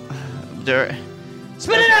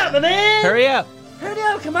 Spit it out, my man. Hurry up! Hurry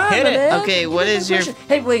up, come on, Hit my it. man. Okay, Give what me is that your- question.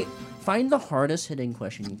 Hey, wait. Find the hardest hitting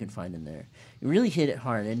question you can find in there. You really hit it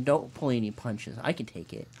hard, and don't pull any punches. I can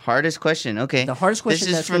take it. Hardest question. Okay. The hardest question This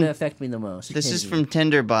is that's from going to affect me the most. this is Kenzie. from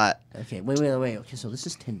Tinderbot, Okay, wait. Okay, so this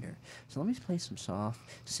is Tinder. So let me play some soft,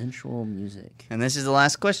 sensual music. and this is the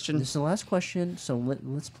last question. This is the last question, so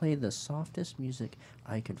let's play the softest music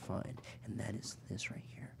I could find, and that is this right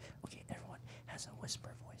here. Okay, everyone has a whisper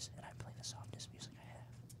voice, and I play the softest music I have.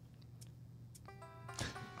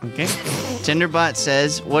 Okay. Tinderbot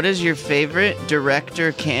says, "What is your favorite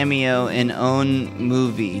director cameo in own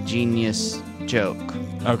movie? Genius joke."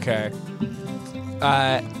 Okay.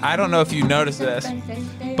 I don't know if you noticed this,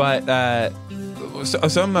 but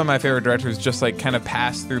some of my favorite directors just like kind of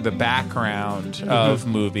pass through the background of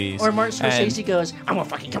movies. Or Martin Scorsese goes, I'm gonna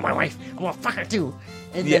fucking kill my wife. I'm gonna fuck her too.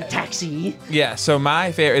 And then Taxi. Yeah, so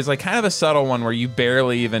my favorite is like kind of a subtle one where you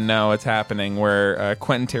barely even know it's happening, where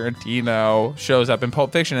Quentin Tarantino shows up in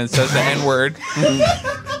Pulp Fiction and says the N-word.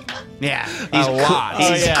 Yeah, He's a lot.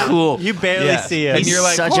 He's cool. You barely see him. And you're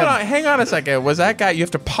like, such hold a- on, hang on a second. Was that guy? You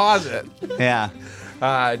have to pause it. Yeah.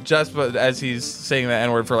 Just as he's saying the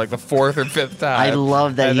N-word for like the 4th or 5th time. I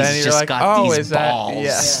love that And then he's you're just like, got oh, these is that- balls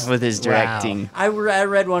yeah. with his directing. I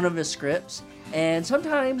read one of his scripts, and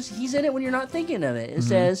sometimes he's in it when you're not thinking of it. It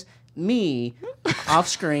says, me, off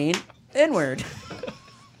screen, N-word.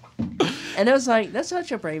 And I was like, that's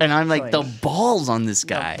such a brave And I'm like, choice. the balls on this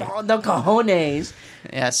guy. The cojones.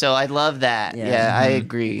 Yeah, so I love that. Yeah. Yeah, I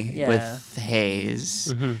agree Yeah. with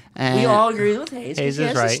Hayes. And We all agree with Hayes. 'cause Hayes he is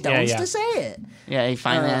has the right. stones Yeah. to say it. Yeah, he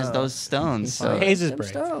finally has those stones. So Hayes is Them brave.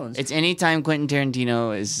 stones. it's anytime Quentin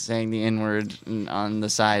Tarantino is saying the N-word on the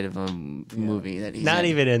side of a movie that he's Not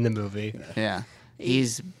in. even in the movie. Yeah,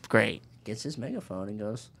 he's great. Gets his megaphone and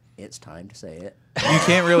goes, it's time to say it. You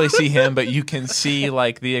can't really see him, but you can see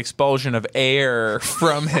like the expulsion of air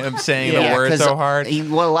from him saying Yeah, the word 'cause so hard.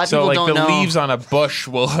 what a lot of So people like don't the know, leaves on a bush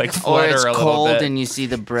will like or flutter it's a little cold bit. and you see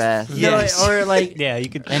the breath. Yes. Or like, Yeah, you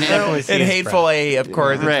could And definitely see In his Hateful breath. Eight, of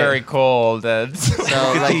course, Right. it's very cold. And so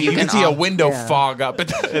like, you you can can see a off- window Yeah. fog up.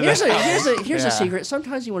 here's a Yeah. secret.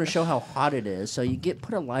 Sometimes you want to show how hot it is, so you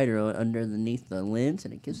put a lighter underneath the lens,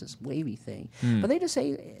 and it gives this wavy thing. But they just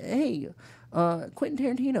say, "Hey, Quentin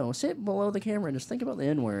Tarantino, sit below the camera and just think about the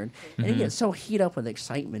N-word," and it gets so heat up with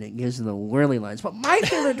excitement, it gives the whirly lines. But my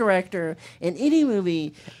favorite director in any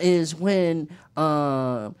movie is when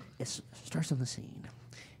it starts on the scene,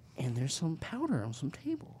 and there's some powder on some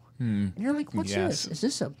table. And you're like, what's Yes. this? Is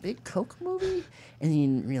this a big Coke movie? And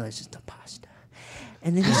you realize it's the pasta.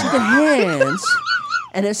 And then you see the hands,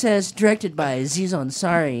 and it says directed by Aziz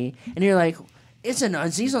Ansari. And you're like, it's an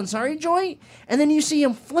Aziz Ansari joint? And then you see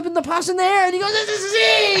him flipping the pasta in the air, and he goes, this is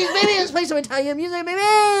Aziz! Baby, let's play some Italian music,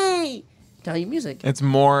 baby! Italian music. It's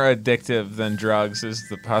more addictive than drugs, is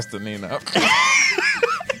the pasta Nino.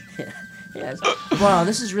 Yes. Wow,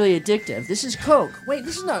 this is really addictive. This is Coke. Wait,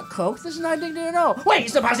 this is not Coke. This is not addictive at all. Wait,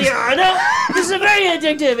 it's the pasta. No, this is very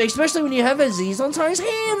addictive, especially when you have Aziz Ansari's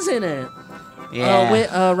hands in it.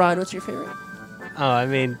 Yeah. Rod, what's your favorite? Oh, I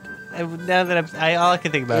mean, now that all I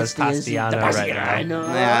can think about is the Aziz- Pastiano the right Pastiano.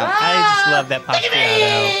 now. Yeah. I just love that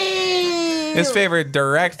Pastiano. His favorite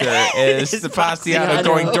director is the Pastiano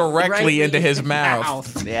going directly Right into his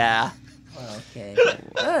mouth. Yeah. Okay.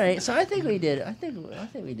 All right. So I think we did. I think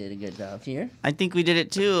we did a good job here. I think we did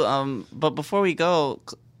it too. But before we go,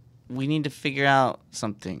 we need to figure out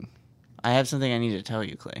something. I have something I need to tell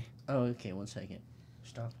you, Clay. Oh, okay. 1 second.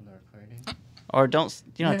 Stop on the recording. Or don't.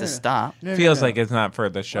 You don't have to stop. No, Feels no. like it's not for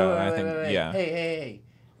the show. Wait, I think, wait. yeah. Hey.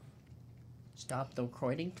 Stop the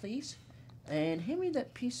recording, please. And hand me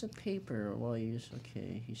that piece of paper while you.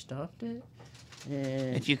 Okay, he stopped it.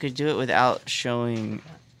 And If you could do it without showing.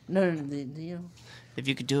 no, If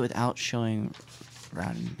you could do it without showing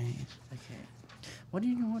Rowdy Mays. okay. What do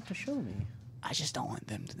you want to show me? I just don't want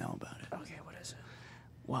them to know about it. Okay, what is it?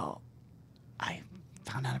 Well, I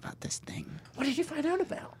found out about this thing. What did you find out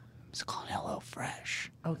about? It's called HelloFresh.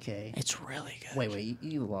 Okay. It's really good. Wait,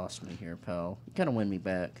 you lost me here, pal. You gotta win me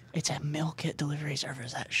back. It's a meal kit delivery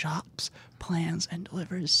service that shops, plans, and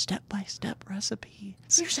delivers step-by-step recipes.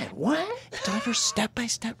 You said what? It delivers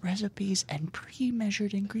step-by-step recipes and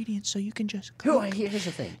pre-measured ingredients so you can just cook. Here's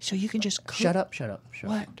the thing. So you can just cook. Shut up.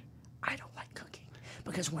 What? I don't like cooking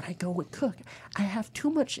because when I go and cook, I have too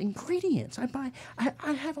much ingredients. I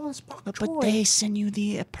have all this bok choy. But they send you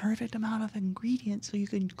the perfect amount of ingredients so you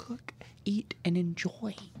can cook, eat, and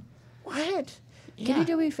enjoy. What? Can Yeah. you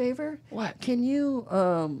do me a favor? What? Can you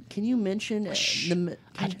mention I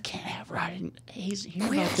can't have Ryan Hayes hear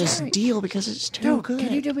Wait, about this sorry. deal because it's too No, good.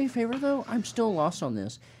 can you do me a favor though? I'm still lost on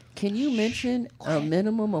this. Can you mention a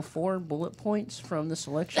minimum of 4 bullet points from the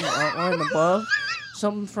selection outlined above?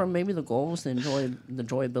 Something from maybe the goals, the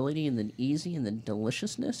enjoyability, and the easy and the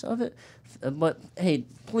deliciousness of it. But hey,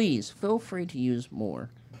 please feel free to use more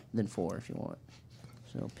than 4 if you want.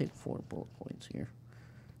 So pick 4 bullet points here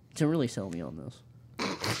to really sell me on this.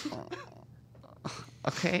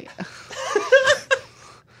 Okay.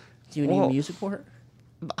 Do you need Well, music for it?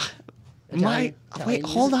 Wait, Italian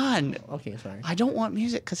hold music? on. Okay, sorry. I don't want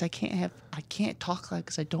music because I can't talk loud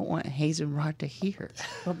because I don't want Hayes and Rod to hear.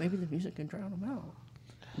 Well, maybe the music can drown them out.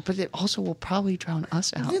 But it also will probably drown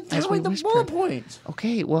us out. Then as tell we me the whisper. bullet points.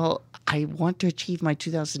 Okay, well, I want to achieve my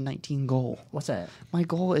 2019 goal. What's that? My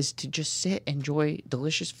goal is to just sit, enjoy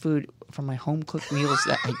delicious food from my home cooked meals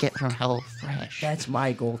that I get from HelloFresh. That's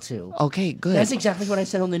my goal too. Okay, good. That's exactly what I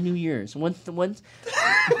said on the New Year's. Wait,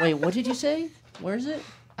 what did you say? Where is it?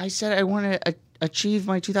 I said I want to achieve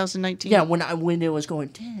my 2019. Yeah, when it was going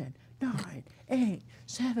 10, 9, 8,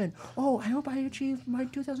 7. Oh, I hope I achieve my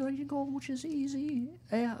 2019 goal, which is easy,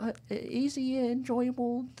 easy,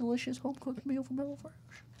 enjoyable, delicious home cooked meal from HelloFresh.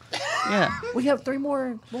 Yeah. We have 3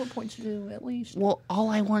 more bullet points to do at least. Well, all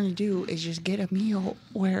I want to do is just get a meal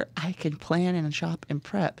where I can plan and shop and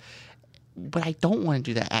prep. But I don't want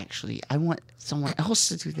to do that, actually. I want someone else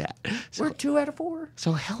to do that. So, We're 2 out of 4.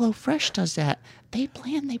 so HelloFresh does that. They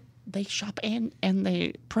plan, they shop, and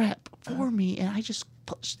they prep for me, and I just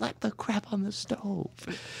slap the crap on the stove.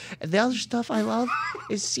 And the other stuff I love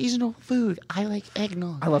is seasonal food. I like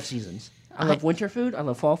eggnog. I love seasons. I love winter food. I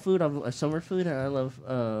love fall food. I love summer food, and I love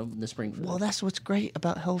the spring food. Well, that's what's great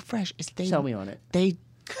about HelloFresh is they Sell me on it. They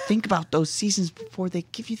think about those seasons before they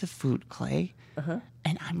give you the food, Clay. Uh-huh.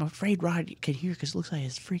 And I'm afraid Rod can hear because it looks like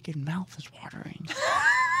his freaking mouth is watering.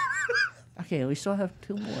 Okay, we still have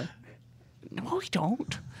 2 more. No, we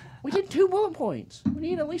don't. We did 2 bullet points. We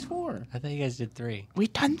need at least 4. I thought you guys did 3.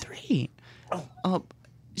 We've done 3. But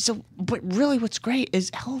really what's great is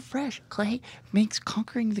HelloFresh, Clay, makes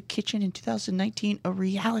conquering the kitchen in 2019 a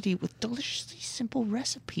reality with deliciously simple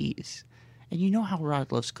recipes. And you know how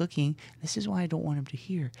Rod loves cooking. This is why I don't want him to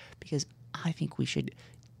hear, because I think we should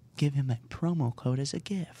give him a promo code as a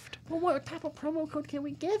gift. Well, what type of promo code can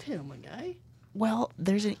we give him, my guy? Well,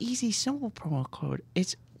 there's an easy, simple promo code.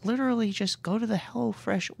 It's literally just go to the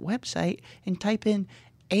HelloFresh website and type in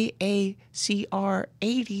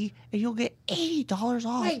AACR80 and you'll get $80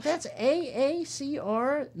 off. Wait, that's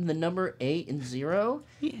AACR, the number 8 and 0.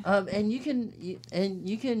 Yeah. And you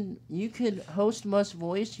can host must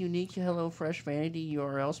voice unique HelloFresh vanity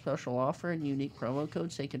URL special offer and unique promo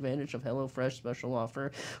codes. Take advantage of HelloFresh special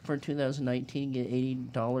offer for 2019. Get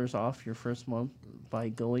 $80 off your first month by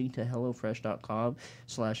going to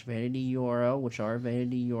hellofresh.com/vanity URL, which our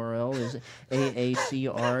vanity URL is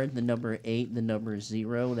AACR, the number 8, the number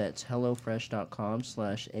 0. That's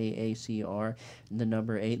hellofresh.com/AACR, the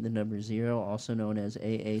number 8, the number 0, also known as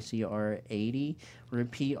AACR80.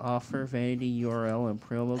 Repeat offer, vanity URL, and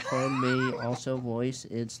promo code may also voice.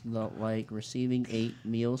 It's not like receiving 8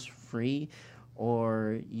 meals free,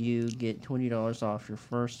 or you get $20 off your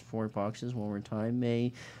first 4 boxes. One more time,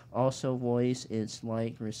 may also voice. It's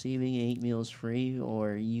like receiving 8 meals free,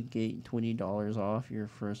 or you get $20 off your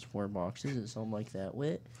first 4 boxes. It's something like that,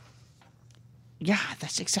 Wit. Yeah,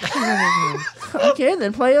 that's exactly what it is. Okay,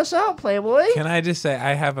 then play us out, Playboy. Can I just say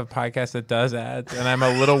I have a podcast that does ads, and I'm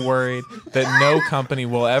a little worried that no company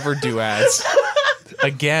will ever do ads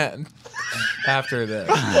again after this.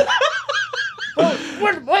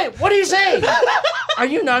 Wait, what are you saying? Are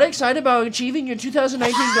you not excited about achieving your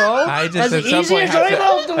 2019 goal? I just As at some easy, point enjoyable,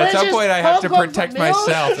 at some delicious point I have to home-cooked protect meals?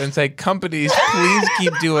 myself and say, companies, please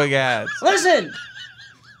keep doing ads. Listen,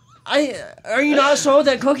 are you not sold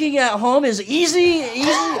that cooking at home is easy,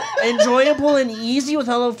 enjoyable, and easy with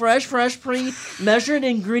HelloFresh? Fresh pre-measured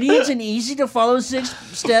ingredients and easy to follow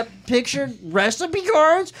 6-step pictured recipe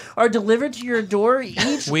cards are delivered to your door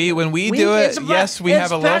each When we week. do it, It's yes, we it's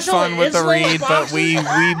have a little special, fun with it's the little read, but boxes. we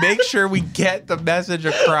make sure we get the message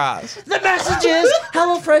across. The message is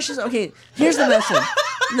HelloFresh is okay. Here's the message.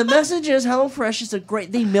 The message is HelloFresh is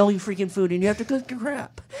they mail you freaking food and you have to cook your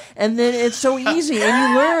crap. And then it's so easy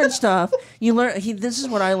and you learn stuff. You learn. This is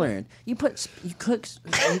what I learned. You cook spinach.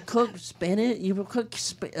 You cook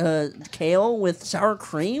kale with sour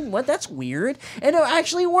cream. What? That's weird. And it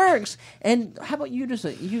actually works. And how about you just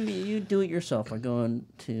you do it yourself by going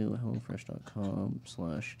to hellofresh.com/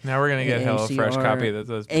 Now we're gonna get HelloFresh copy that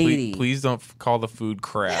says, 80. please don't call the food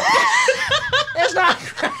crap. It's not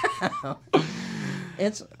crap.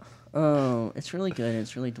 It's really good.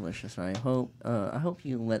 It's really delicious. And I hope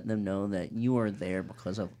you let them know that you are there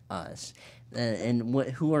because of us. And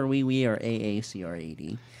who are we? We are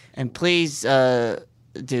AACR80. And please do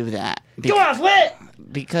that. Go off, Wit!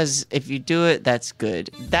 Because if you do it, that's good.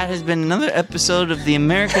 That has been another episode of the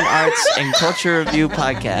American Arts and Culture Review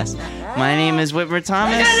Podcast. My name is Whitmer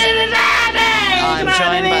Thomas. I'm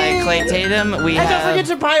joined by Clay Tatum. And don't forget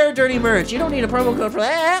to buy our dirty merch. You don't need a promo code for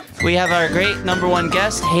that. We have our great #1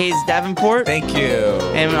 guest, Hayes Davenport. Thank you.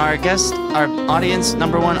 And our audience,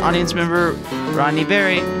 #1 audience member, Rodney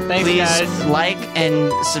Berry. Thanks, Please guys. like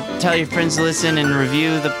and tell your friends to listen and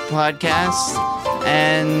review the podcast.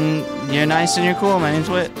 And you're nice and you're cool. My name's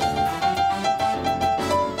Whit.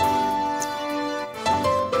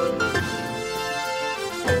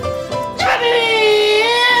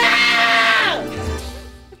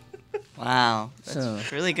 Wow. That's So-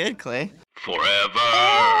 really good, Clay.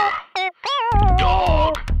 Forever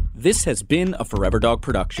Dog. This has been a Forever Dog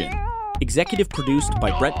production. Executive produced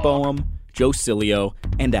by Brett Boehm, Joe Cilio,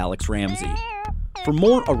 and Alex Ramsey. For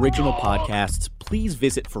more original podcasts, please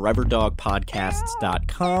visit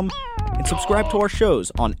foreverdogpodcasts.com and subscribe to our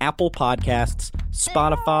shows on Apple Podcasts,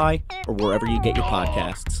 Spotify, or wherever you get your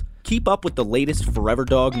podcasts. Keep up with the latest Forever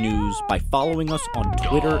Dog news by following us on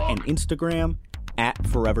Twitter and Instagram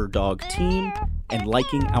 @ForeverDogTeam and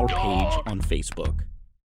liking our page on Facebook.